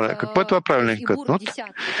да помоля, какво е това правилен катнут?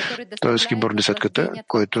 Т.е. хибур десетката,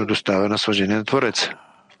 който доставя наслаждение на Твореца.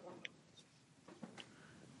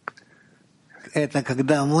 Это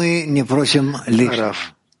когда мы не просим лишнего.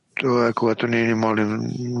 Раф, Това е когато ние не молим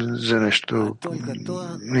за нещо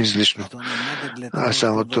излишно, а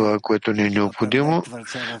само това, което ни е необходимо,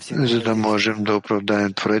 за да можем да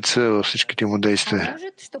оправдаем Твореца във всичките му действия.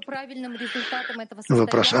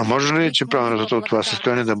 Въпрос: а може ли, че правилно резултат от това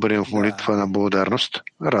състояние да бъдем в молитва на благодарност?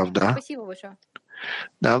 Рав, да.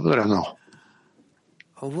 Да, благодаря много.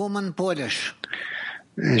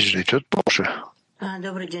 Жените от Полша.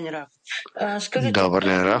 Добър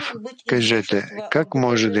ден, Рав. Кажете, как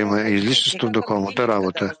може да има излишество в духовната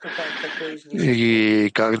работа?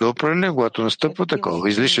 И как да определим, когато настъпва такова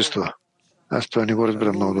излишество? Аз това не го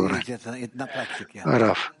разбирам много добре.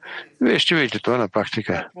 Рав, вие ще видите това на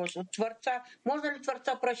практика.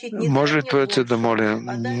 Може ли Твореца да моля,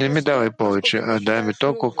 не ми давай повече, а дай ми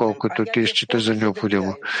толкова, колкото ти считаш за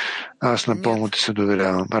необходимо. Аз напълно ти се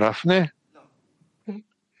доверявам. Рав, не?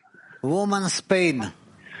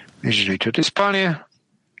 Жените от Испания.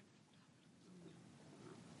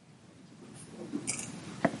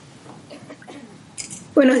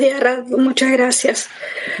 Buenos días, Raf. Muchas gracias.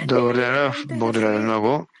 Добър ден, Рав. Благодаря ви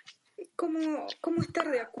много.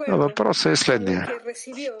 Въпросът е следния.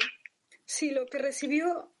 Si lo que recibió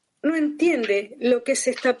no entiende lo que se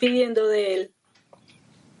está pidiendo de él.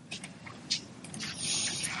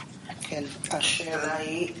 השאלה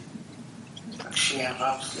היא,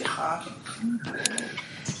 כשהרב, סליחה,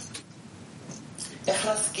 איך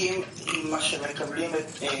להסכים עם מה שמקבלים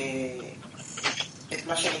את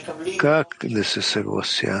מה שמקבלים? Как да се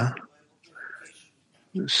съглася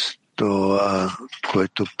с това,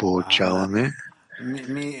 което получаваме,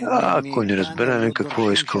 ако не разберем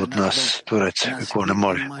какво иска от нас Творец, какво не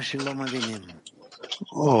моли?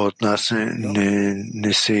 От нас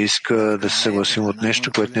не се иска да се съгласим от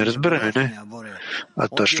нещо, което не разбираме, не? А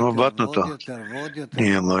точно обратното.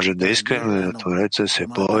 Ние може да искаме от Твореца все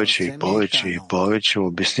повече и повече и повече.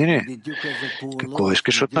 Обясни ни, какво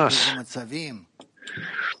искаш от нас?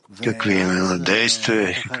 Какви именно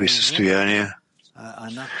действия, какви състояния?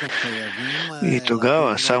 И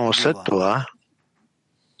тогава, само след това,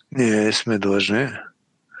 ние сме длъжни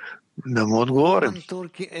да му отговорим,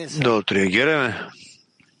 да отреагираме.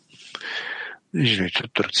 Жените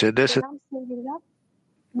от Турция 10.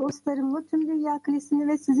 Dostlarımla tüm dünya kilisini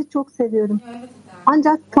ve sizi çok seviyorum.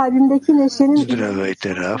 Ancak kalbimdeki neşenin...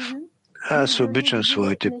 Здравейте, Рав. Аз обичам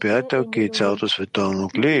своите приятелки и цялото световно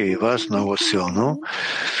кли и вас много силно.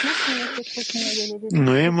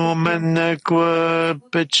 Но има у мен някаква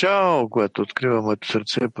печал, която открива моето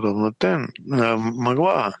сърце, подобно на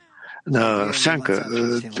мъгла, на сянка.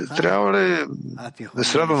 Трябва ли да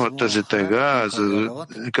се радвам от тази тега?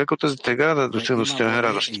 Как от тази тега да достигна състояние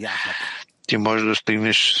радост? Ти можеш да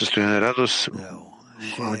достигнеш състояние радост,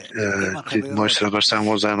 ти можеш да се радваш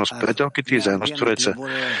само заедно с приятелките и заедно с Твореца.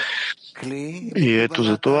 И ето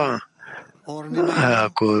за това,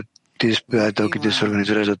 ако ти с приятелките се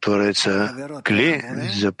организираш за Твореца кли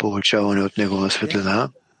за получаване от него на светлина,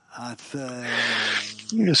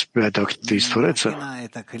 с приятелките и с Твореца,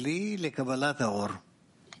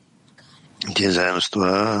 ти заедно с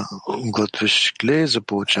това готвиш кли за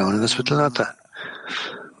получаване на светлината.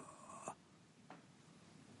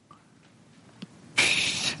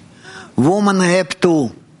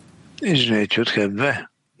 И жените от Хеб 2.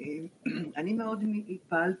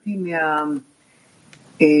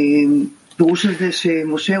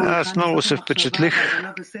 Аз много се впечатлих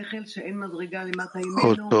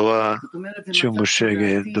от това, че Моше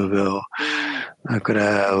ги е довел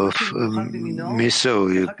накрая в мисъл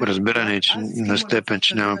и разбиране, че на степен,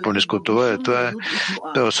 че няма по-ниско от това. Това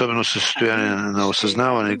е особено състояние на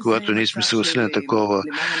осъзнаване, когато ние сме съгласили на такова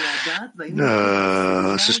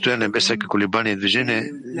състояние без всяка колебание и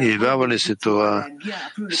движение. И явява ли се това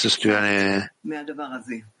състояние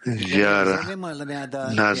вяра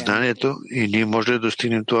на знанието и ние може да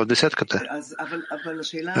достигнем това в десятката?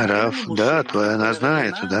 Рав, да, това е на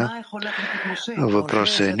знанието, да.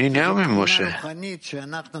 Въпросът е, ние нямаме Моше.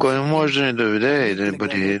 Кой може да ни доведе и да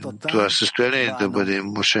бъде това състояние да бъде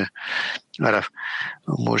Моше? Рав,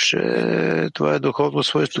 Моше, това е духовно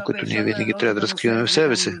свойство, което ние винаги трябва да разкриваме в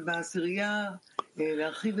себе си.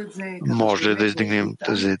 Може ли да издигнем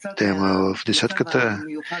тази тема в десятката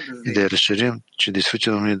и да я разширим, че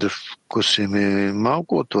действително ние да вкусим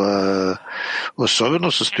малко от това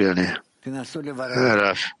особено състояние?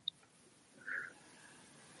 Раф,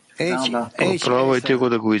 попробвайте го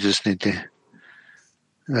да го изясните.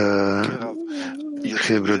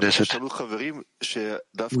 Хебрю 10.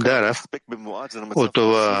 Да, Раф. От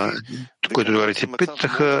това, което говорите,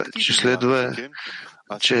 питаха, че следва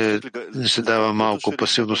че се дава малко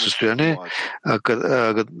пасивно състояние,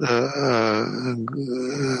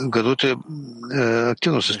 гадут е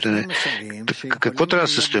активно състояние. Какво трябва да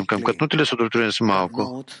се състоим? Към катнути ли са удовлетворени с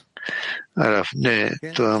малко? Не,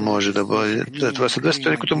 това може да бъде. Това са две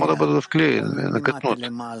състояния, които могат да бъдат в кли на катнут.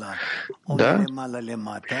 Да,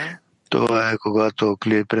 това е когато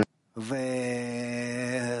кли е преминал.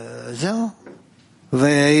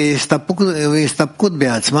 והסתפקות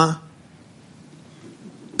בעצמה?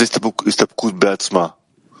 זה הסתפקות בעצמה.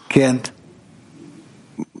 כן.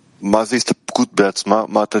 מה זה הסתפקות בעצמה?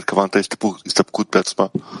 מה אתה התכוונת הסתפקות בעצמה?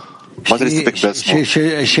 מה זה להסתפק בעצמו?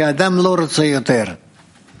 שאדם לא רוצה יותר.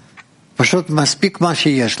 פשוט מספיק מה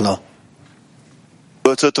שיש לו.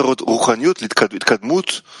 לא יוצא יותר רוחניות,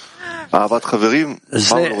 התקדמות, אהבת חברים?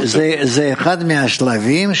 זה אחד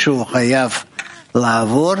מהשלבים שהוא חייב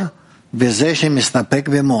לעבור בזה שמסתפק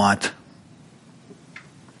במועט.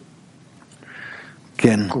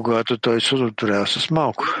 כן. Когато той се удовлетворява с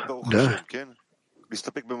малко. Да.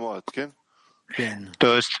 להסתפק במועט, כן? כן.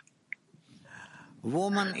 Тоест,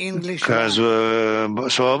 казва,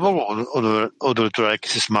 слава Богу, удовлетворяйки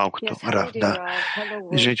се с малкото. Да.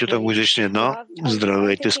 Жените от англоязични едно.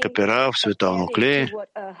 Здравейте, скъпи Рав, световно кли.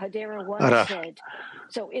 Рав.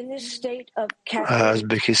 Аз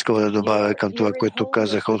бих искал да добавя към това, което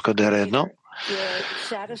казаха от Хадера едно.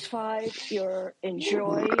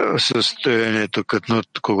 Състоянието,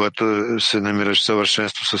 когато се намираш в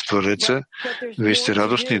съвършенство с Твореца, вие сте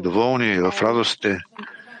радостни и доволни в радостите.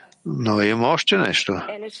 Но има още нещо,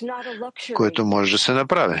 което може да се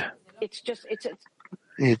направи.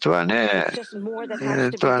 И това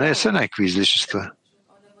не е са някакви излишества.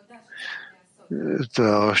 Това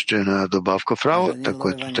е още една добавка в работа,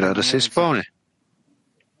 която трябва да се изпълни.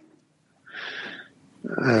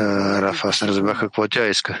 Раф, аз не разбрах какво тя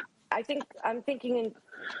иска.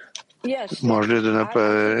 Може ли да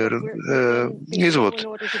направя извод?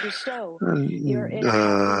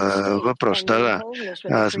 Въпрос, да.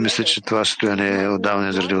 Аз мисля, че това състояние е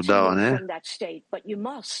отдаване заради отдаване.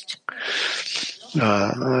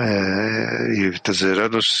 И в тази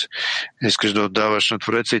радост искаш да отдаваш на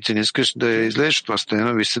Твореца и ти не искаш да излезеш това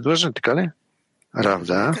състояние. Вие сте длъжни, така ли? Рав,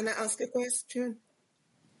 да.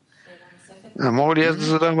 Мога ли аз да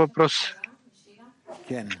задам въпрос?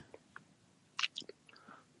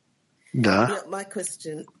 Да.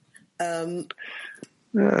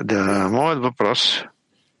 Да, моят въпрос.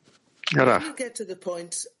 Раф.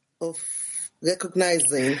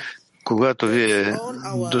 Когато вие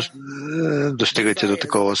достигате до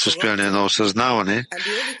такова състояние на осъзнаване,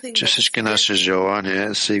 че всички наши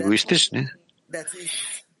желания са егоистични,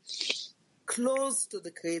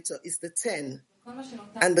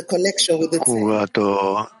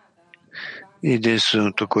 когато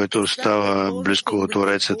единственото, което остава близко от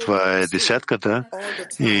Твореца, това е десятката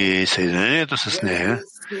и съединението с нея.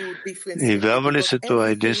 И вярва ли се това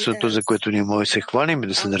единственото, за което ние може да се хванем и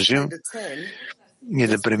да се държим и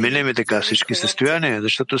да преминем така всички състояния,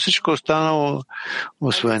 защото всичко останало,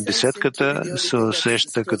 освен десятката, се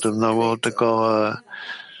усеща като много такова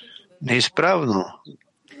неизправно.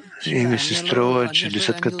 И ми се струва, че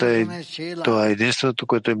десятката е това единственото,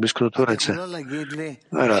 което е близко до Твореца.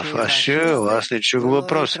 Раф, аз не чух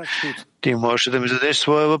въпрос. Ти можеш да ми зададеш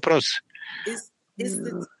своя въпрос.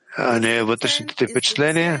 А не вътрешните ти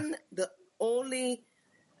впечатления.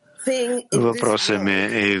 Въпросът ми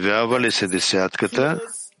е, вярва ли се десятката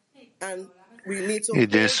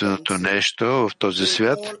единственото нещо в този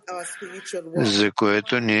свят, за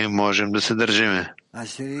което ние можем да се държиме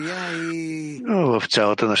в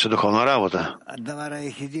цялата наша духовна работа.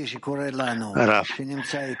 Раф,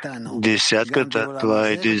 десятката, това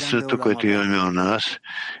е единственото, което имаме у нас,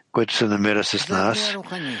 което се намира с нас,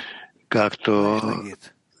 както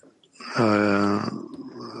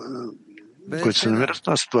което се намира с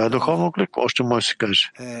нас. Това е духовно клик, още може да се каже.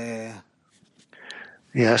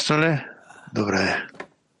 Ясно ли? Добре.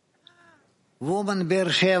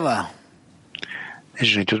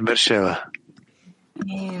 Жените от Бершева.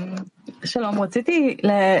 שלום, רציתי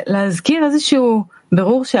להזכיר איזשהו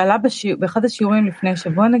ברור שעלה באחד השיעורים לפני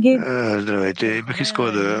שבוע נגיד. Здравейте, бих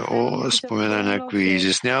искал да спомена някакви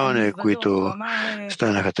изяснявания, които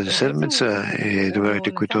станаха тази седмица и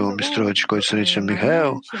другите, които ми струват, че който се нарича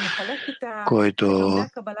Михаил, който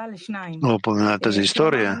упомена тази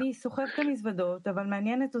история.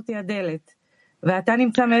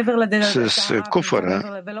 С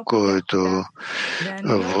куфара, който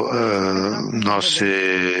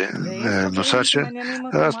носи носача.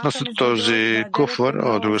 Аз нося този куфар,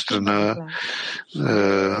 от друга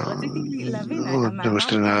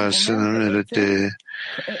страна се намирате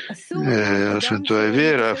освен това и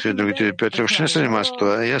вие, Раф и другите Петри, още не се занимават с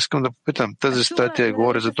това. И аз искам да попитам, тази статия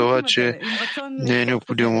говори за това, че не е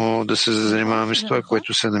необходимо да се занимаваме с това,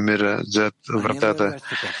 което се намира зад вратата.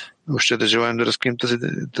 Въобще да желаем да разкрием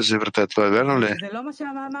тази врата. Това е вярно ли?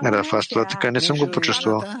 Раф, аз това така не съм го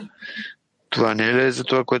почувствал. Това не е ли за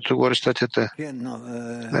това, което говори статията?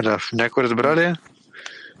 Раф, някой разбра ли?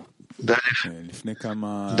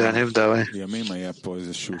 Данев, давай.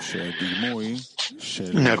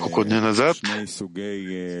 Няколко дни назад,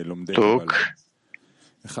 тук,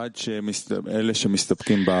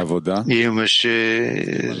 имаше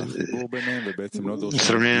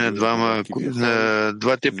сравнение на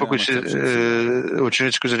два типа, които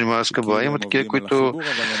ученици, които занимават с Кабала. Има такива, които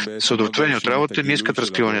са удовлетворени от работа и не искат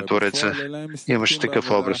разкриване на Твореца. Имаше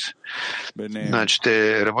такъв образ. Значи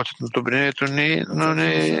те работят над обвинението ни, но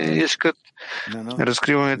не искат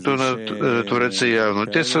разкриването на Твореца явно.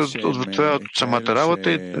 Те се удовлетворяват от самата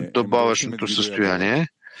работа и добавъчното състояние.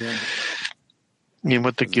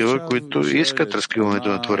 Има такива, които искат разкриването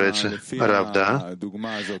на Твореца. Рав, да.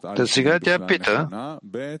 Та сега тя пита,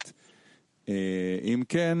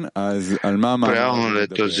 правилно ли е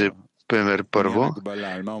този пример първо?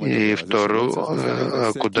 И второ,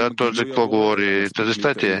 ако да, то за какво говори тази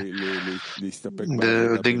статия?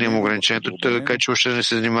 Да вдигнем ограничението, да кажа, че още не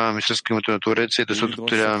се занимаваме с разкриването на Твореца и да се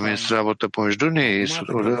удовлетворяваме с работа помежду ни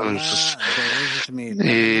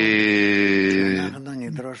и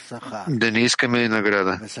да не искаме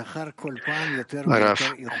награда.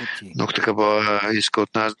 Раф, но така иска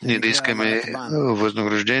от нас ние да искаме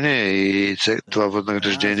възнаграждение и това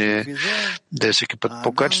възнаграждение да е всеки път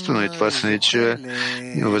по-качествено и това се нарича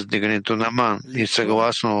въздигането на ман. И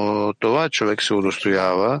съгласно това човек се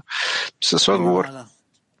удостоява с отговор.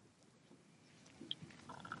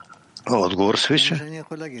 Отговор свише.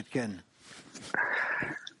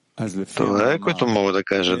 Това е, което мога да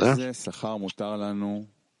кажа, да.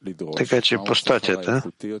 Така че по статията,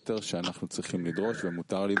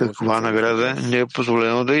 каква награда не е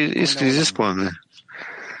позволено да изискваме?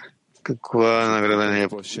 Каква награда не е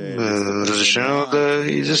разрешено да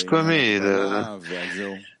изискваме и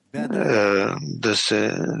да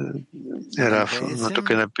се Раф, но тук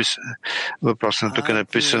е написано, въпросът тук е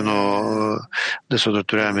написано да се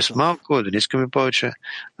удовлетворяваме с малко, да не искаме повече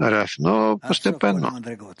Раф, но постепенно,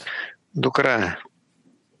 до края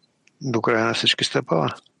на всички стъпала.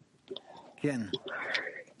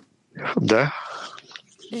 Да.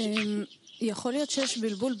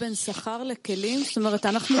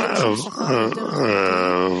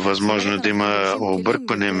 Възможно да има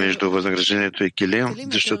объркване между възнаграждението и килим,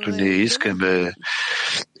 защото ние искаме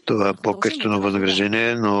това по-качествено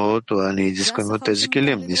възнаграждение, но това не изискваме от тези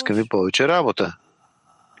килим. Не искаме повече работа.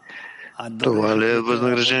 Това ли е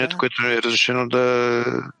възнаграждението, което е разрешено да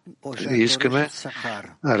искаме?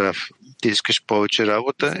 Раф, ти искаш повече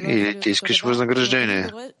работа или ти искаш възнаграждение?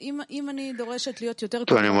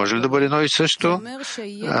 Това не може ли да бъде едно и също?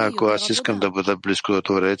 Ако аз искам да бъда близко до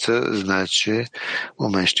Твореца, значи у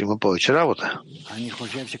мен ще има повече работа.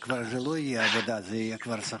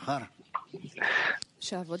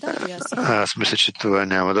 Аз мисля, че това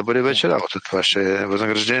няма да бъде вече работа. Това ще е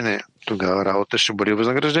възнаграждение. Тогава работа ще бъде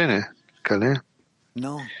възнаграждение. Къде?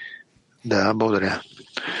 Да, благодаря.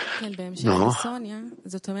 Но,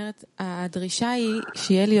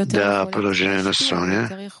 да, продължение на Соня.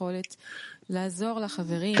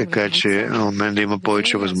 Така че у мен да има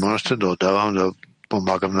повече възможности да отдавам, да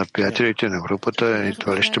помагам на приятелите, на групата и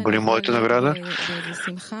това ли ще бъде моята награда?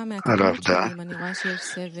 Рав, да.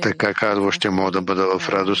 Така казва, ще мога да бъда в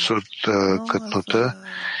радост от кътнота,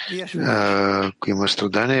 ако има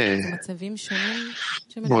страдание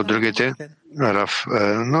от другите. Рав,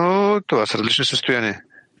 но това са различни състояния.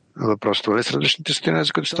 Въпрос, това ли са различните състояния,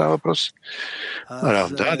 за които става въпрос?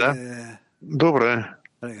 Рав, да. Добре.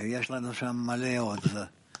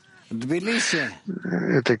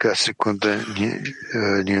 Така, секунда.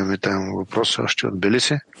 Ние имаме там въпрос още от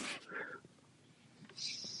Белиси.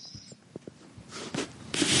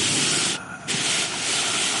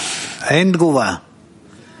 Енгова.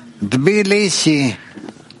 Тбилиси.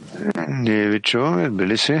 Ние ви чуваме,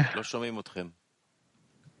 Белиси.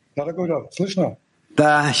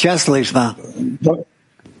 Да, сейчас слышно.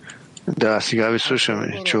 Да, сега ви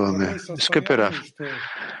слушаме, чуваме. Скъпи Раф,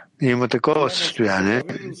 има такова състояние,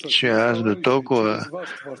 че аз до толкова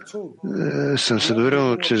съм се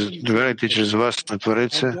доверил, доверяйте чрез вас на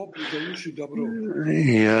Твореца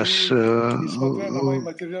и аз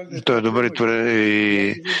той е добър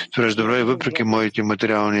и Творец добро и въпреки моите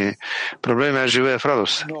материални проблеми, аз живея в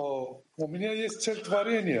радост.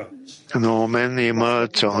 Но у мен има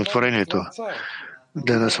цел на творението.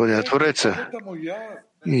 да насладя Твореца.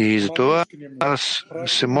 И затова аз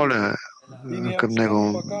се моля към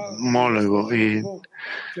него, моля го и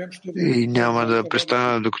няма да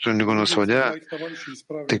престана, докато не го насладя,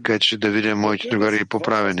 така че да видя моите другари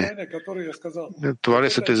поправени. Това ли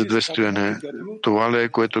са тези две състояния? Това ли е,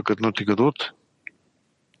 което е катнут и гадут?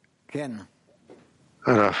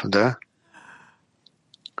 Раф, да.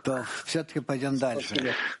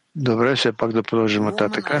 Добре, все пак да продължим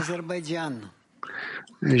нататък.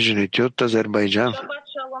 Жените от Азербайджан.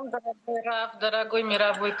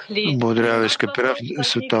 Благодаря ви, скъпи Раф,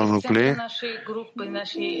 световно кли.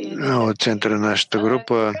 От центъра на нашата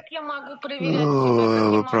група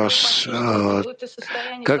въпрос.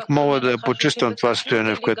 Как мога да почувствам това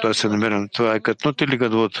състояние, в което аз се намирам? Това е катнут или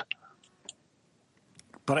гадвуд?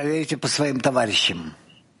 Проверите по своим товарищам.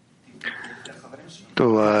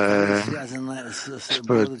 Това е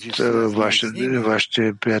според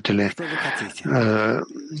вашите приятели.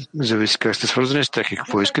 Зависи как сте свързани с тях и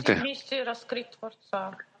какво искате.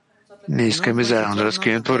 Не искаме заедно да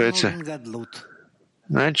разкрием Твореца.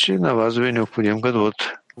 Значи на вас ви е необходим гадвуд.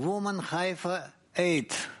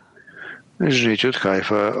 Жените от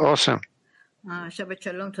Хайфа 8.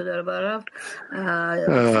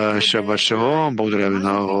 Шабат шалом, благодаря ви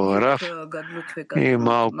много, Раф. И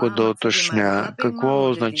малко да уточня, какво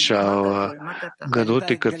означава гадут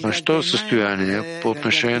и катна? Що състояние? По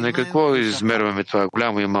отношение на какво измерваме това,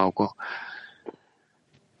 голямо и малко?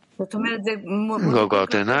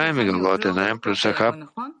 Голготенаем и Голготенаем плюс Ахаб.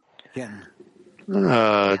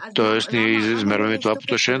 Тоест ние измерваме това по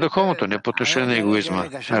отношение на духовното, не по отношение на егоизма.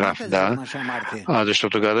 Раф, да. Защо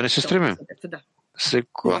тогава да не се стремим?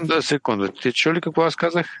 Секунда. Ти чу ли какво аз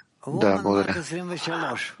казах? Да, благодаря.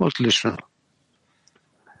 Отлично.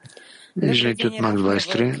 Жените от Мак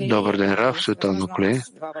 23. Добър ден, Раф, световно клей.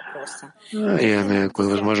 Имаме, ако е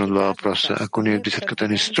възможно, два въпроса. Ако ние в десетката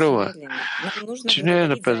ни струва, че ние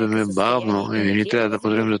напредваме бавно и ние трябва да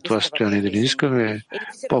поздравим за това състояние, да не искаме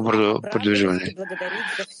по-бързо придвижване.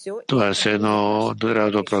 Това е все едно да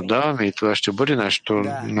трябва да оправдаваме и това ще бъде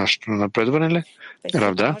нашето напредване ли?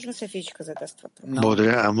 Раф, да.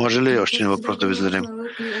 Благодаря. А може ли още един въпрос да ви зададем?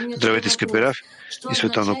 Здравейте, скъпи Раф и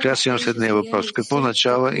световно клей. Аз имам следния въпрос. Какво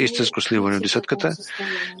означава истинско сливане в десетката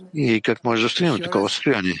и как може да достигнем такова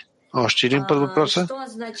състояние? Още един път въпроса.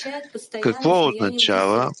 Какво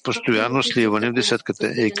означава постоянно сливане в десетката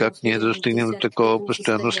и как ние да достигнем до такова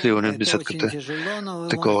постоянно сливане в десетката,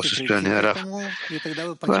 такова състояние? Раф.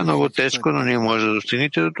 Това е много тежко, но ние може да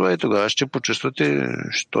достигнете до това и тогава ще почувствате,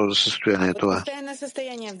 що за състояние е това.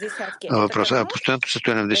 Въпросът постоянното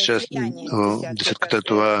състояние в десетката,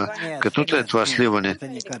 това катнут е това сливане.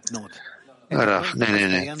 Раф.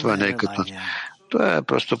 Не. Това не е катнут. Това е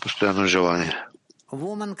просто постоянно желание.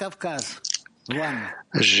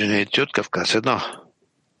 Жените от Кавказ 1.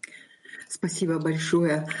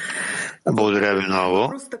 Благодаря ви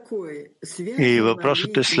много. И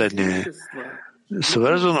въпросът е следния.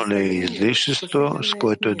 Свързано ли е излишество, с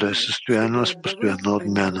което е да е състоянно с постоянна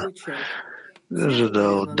отмяна? За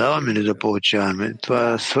да отдаваме или да получаваме?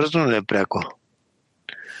 Това свързано ли е пряко?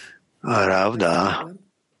 Рав, да.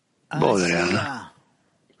 Благодаря.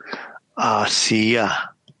 Асия.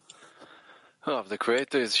 The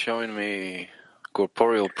Creator is showing me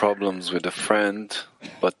corporeal problems with a friend,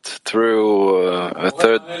 but through a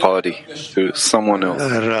third party, through someone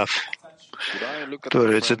else. Раф.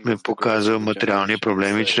 Творецът ми показва материални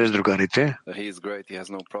проблеми чрез другарите.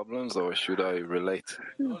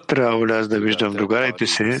 Трябва ли аз да виждам другарите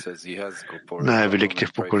си, най-великите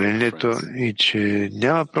в поколението, и че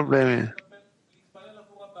няма проблеми?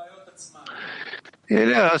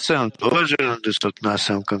 Или аз съм длъжен да се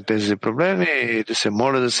отнасям към тези проблеми и да се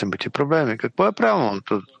моля да са бити проблеми. Какво е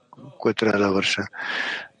правилното, което трябва да върша?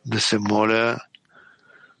 Да се моля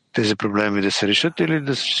тези проблеми да се решат или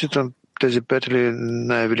да се считам тези петли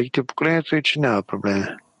най-великите поколението и че няма проблеми?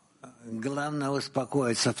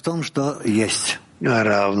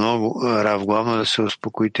 Рав, главно да се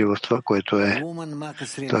успокоите в това, което е,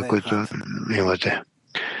 това, което имате.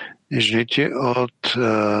 Жените от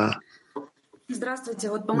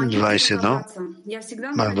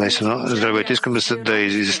 21. Здравейте, искам да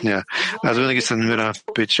изясня. Аз винаги се намирам в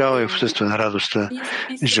печала и в състояние на радостта,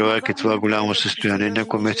 желайки това голямо състояние.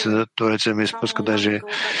 Някой месец Твореца ме изпуска,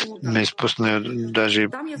 даже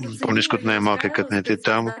по-ниско от най-малкия катнет. И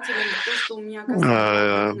там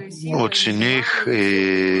оцених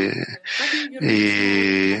и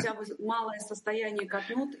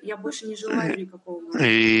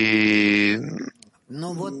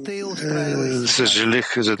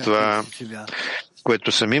съжалих за това,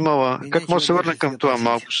 което съм имала, как мога да се върна към това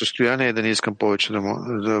малко състояние и да не искам повече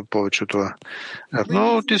повече от това?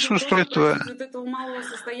 Но ти се устрои това.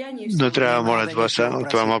 Но трябва да моля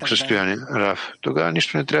това малко състояние. Раф, тогава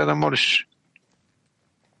нищо не трябва да молиш.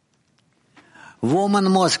 Woman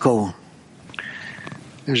Moscow.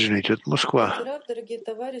 Жените от Москва.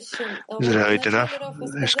 Здравейте, Раф,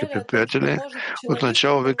 скъпи приятели.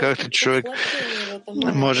 Отначало ви казахте, че човек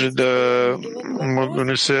може да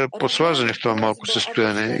не се подслаждане в това малко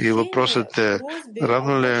състояние. И въпросът е,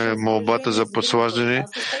 равно ли е молбата за подслаждане,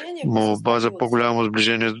 молба за по-голямо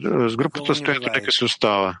сближение с групата, състоянието нека се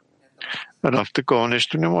остава. Раф, такова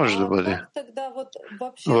нещо не може да бъде.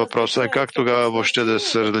 Въпросът е как тогава въобще да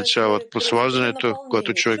се различава от послаждането,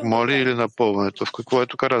 което човек моли, или напълването? В какво е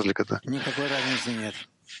тук разликата?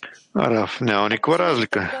 Раф, няма никаква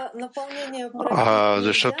разлика.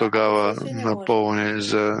 Защо тогава напълване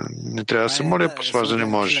не трябва да се моли, а послаждане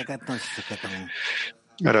може?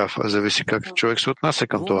 Раф, зависи как човек се отнася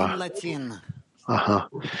към това.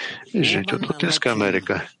 Жените от Латинска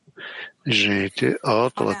Америка. Жените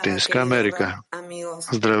от Латинска Америка.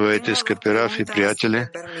 Здравейте, скъпи Раф и приятели.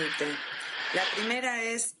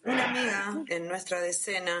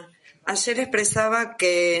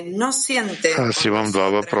 Аз имам два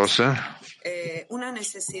въпроса. Una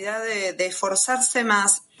necesidad de esforzarse más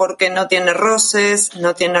porque no tiene roces,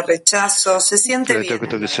 no tiene rechazo, se siente bien.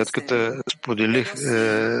 Като десетката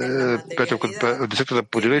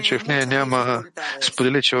подели, че в нея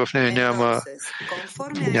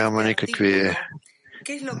няма никакви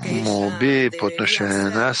молби по отношение на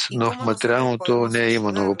нас, но в материалното не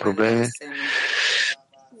има много проблеми.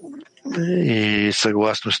 И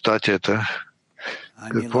съгласно статията,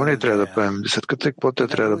 какво не трябва да правим? Десетката, какво те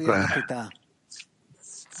трябва да правим?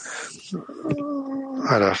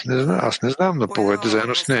 Раф, не знам. Аз не знам, но погледайте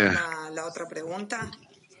заедно с нея.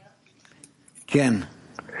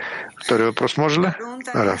 Втори въпрос може ли?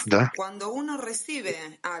 Раф, да.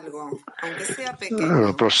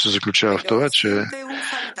 Въпросът се заключава в това, че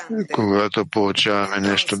когато получаваме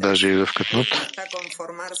нещо, даже и в кътнут,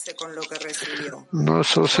 но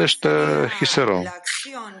се усеща хисарон.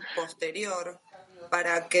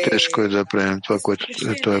 Тежко е да приемем това, което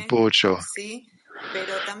той е получил.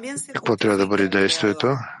 Какво трябва да бъде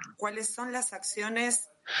действието?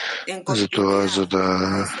 За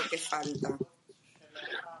да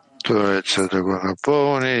Творецът да го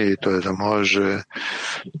напълни и той да може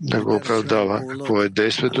да го оправдава. Какво е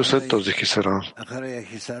действието след този хисарон?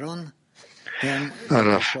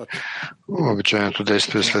 Раф, обичайното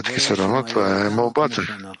действие след хисарона, това е молбата.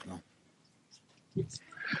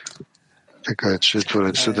 Така че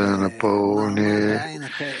Творецът да напълни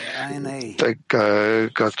така,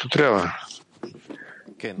 както трябва.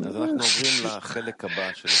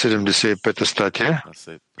 75-та статия.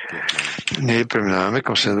 Ние преминаваме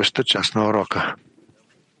към следващата част на урока.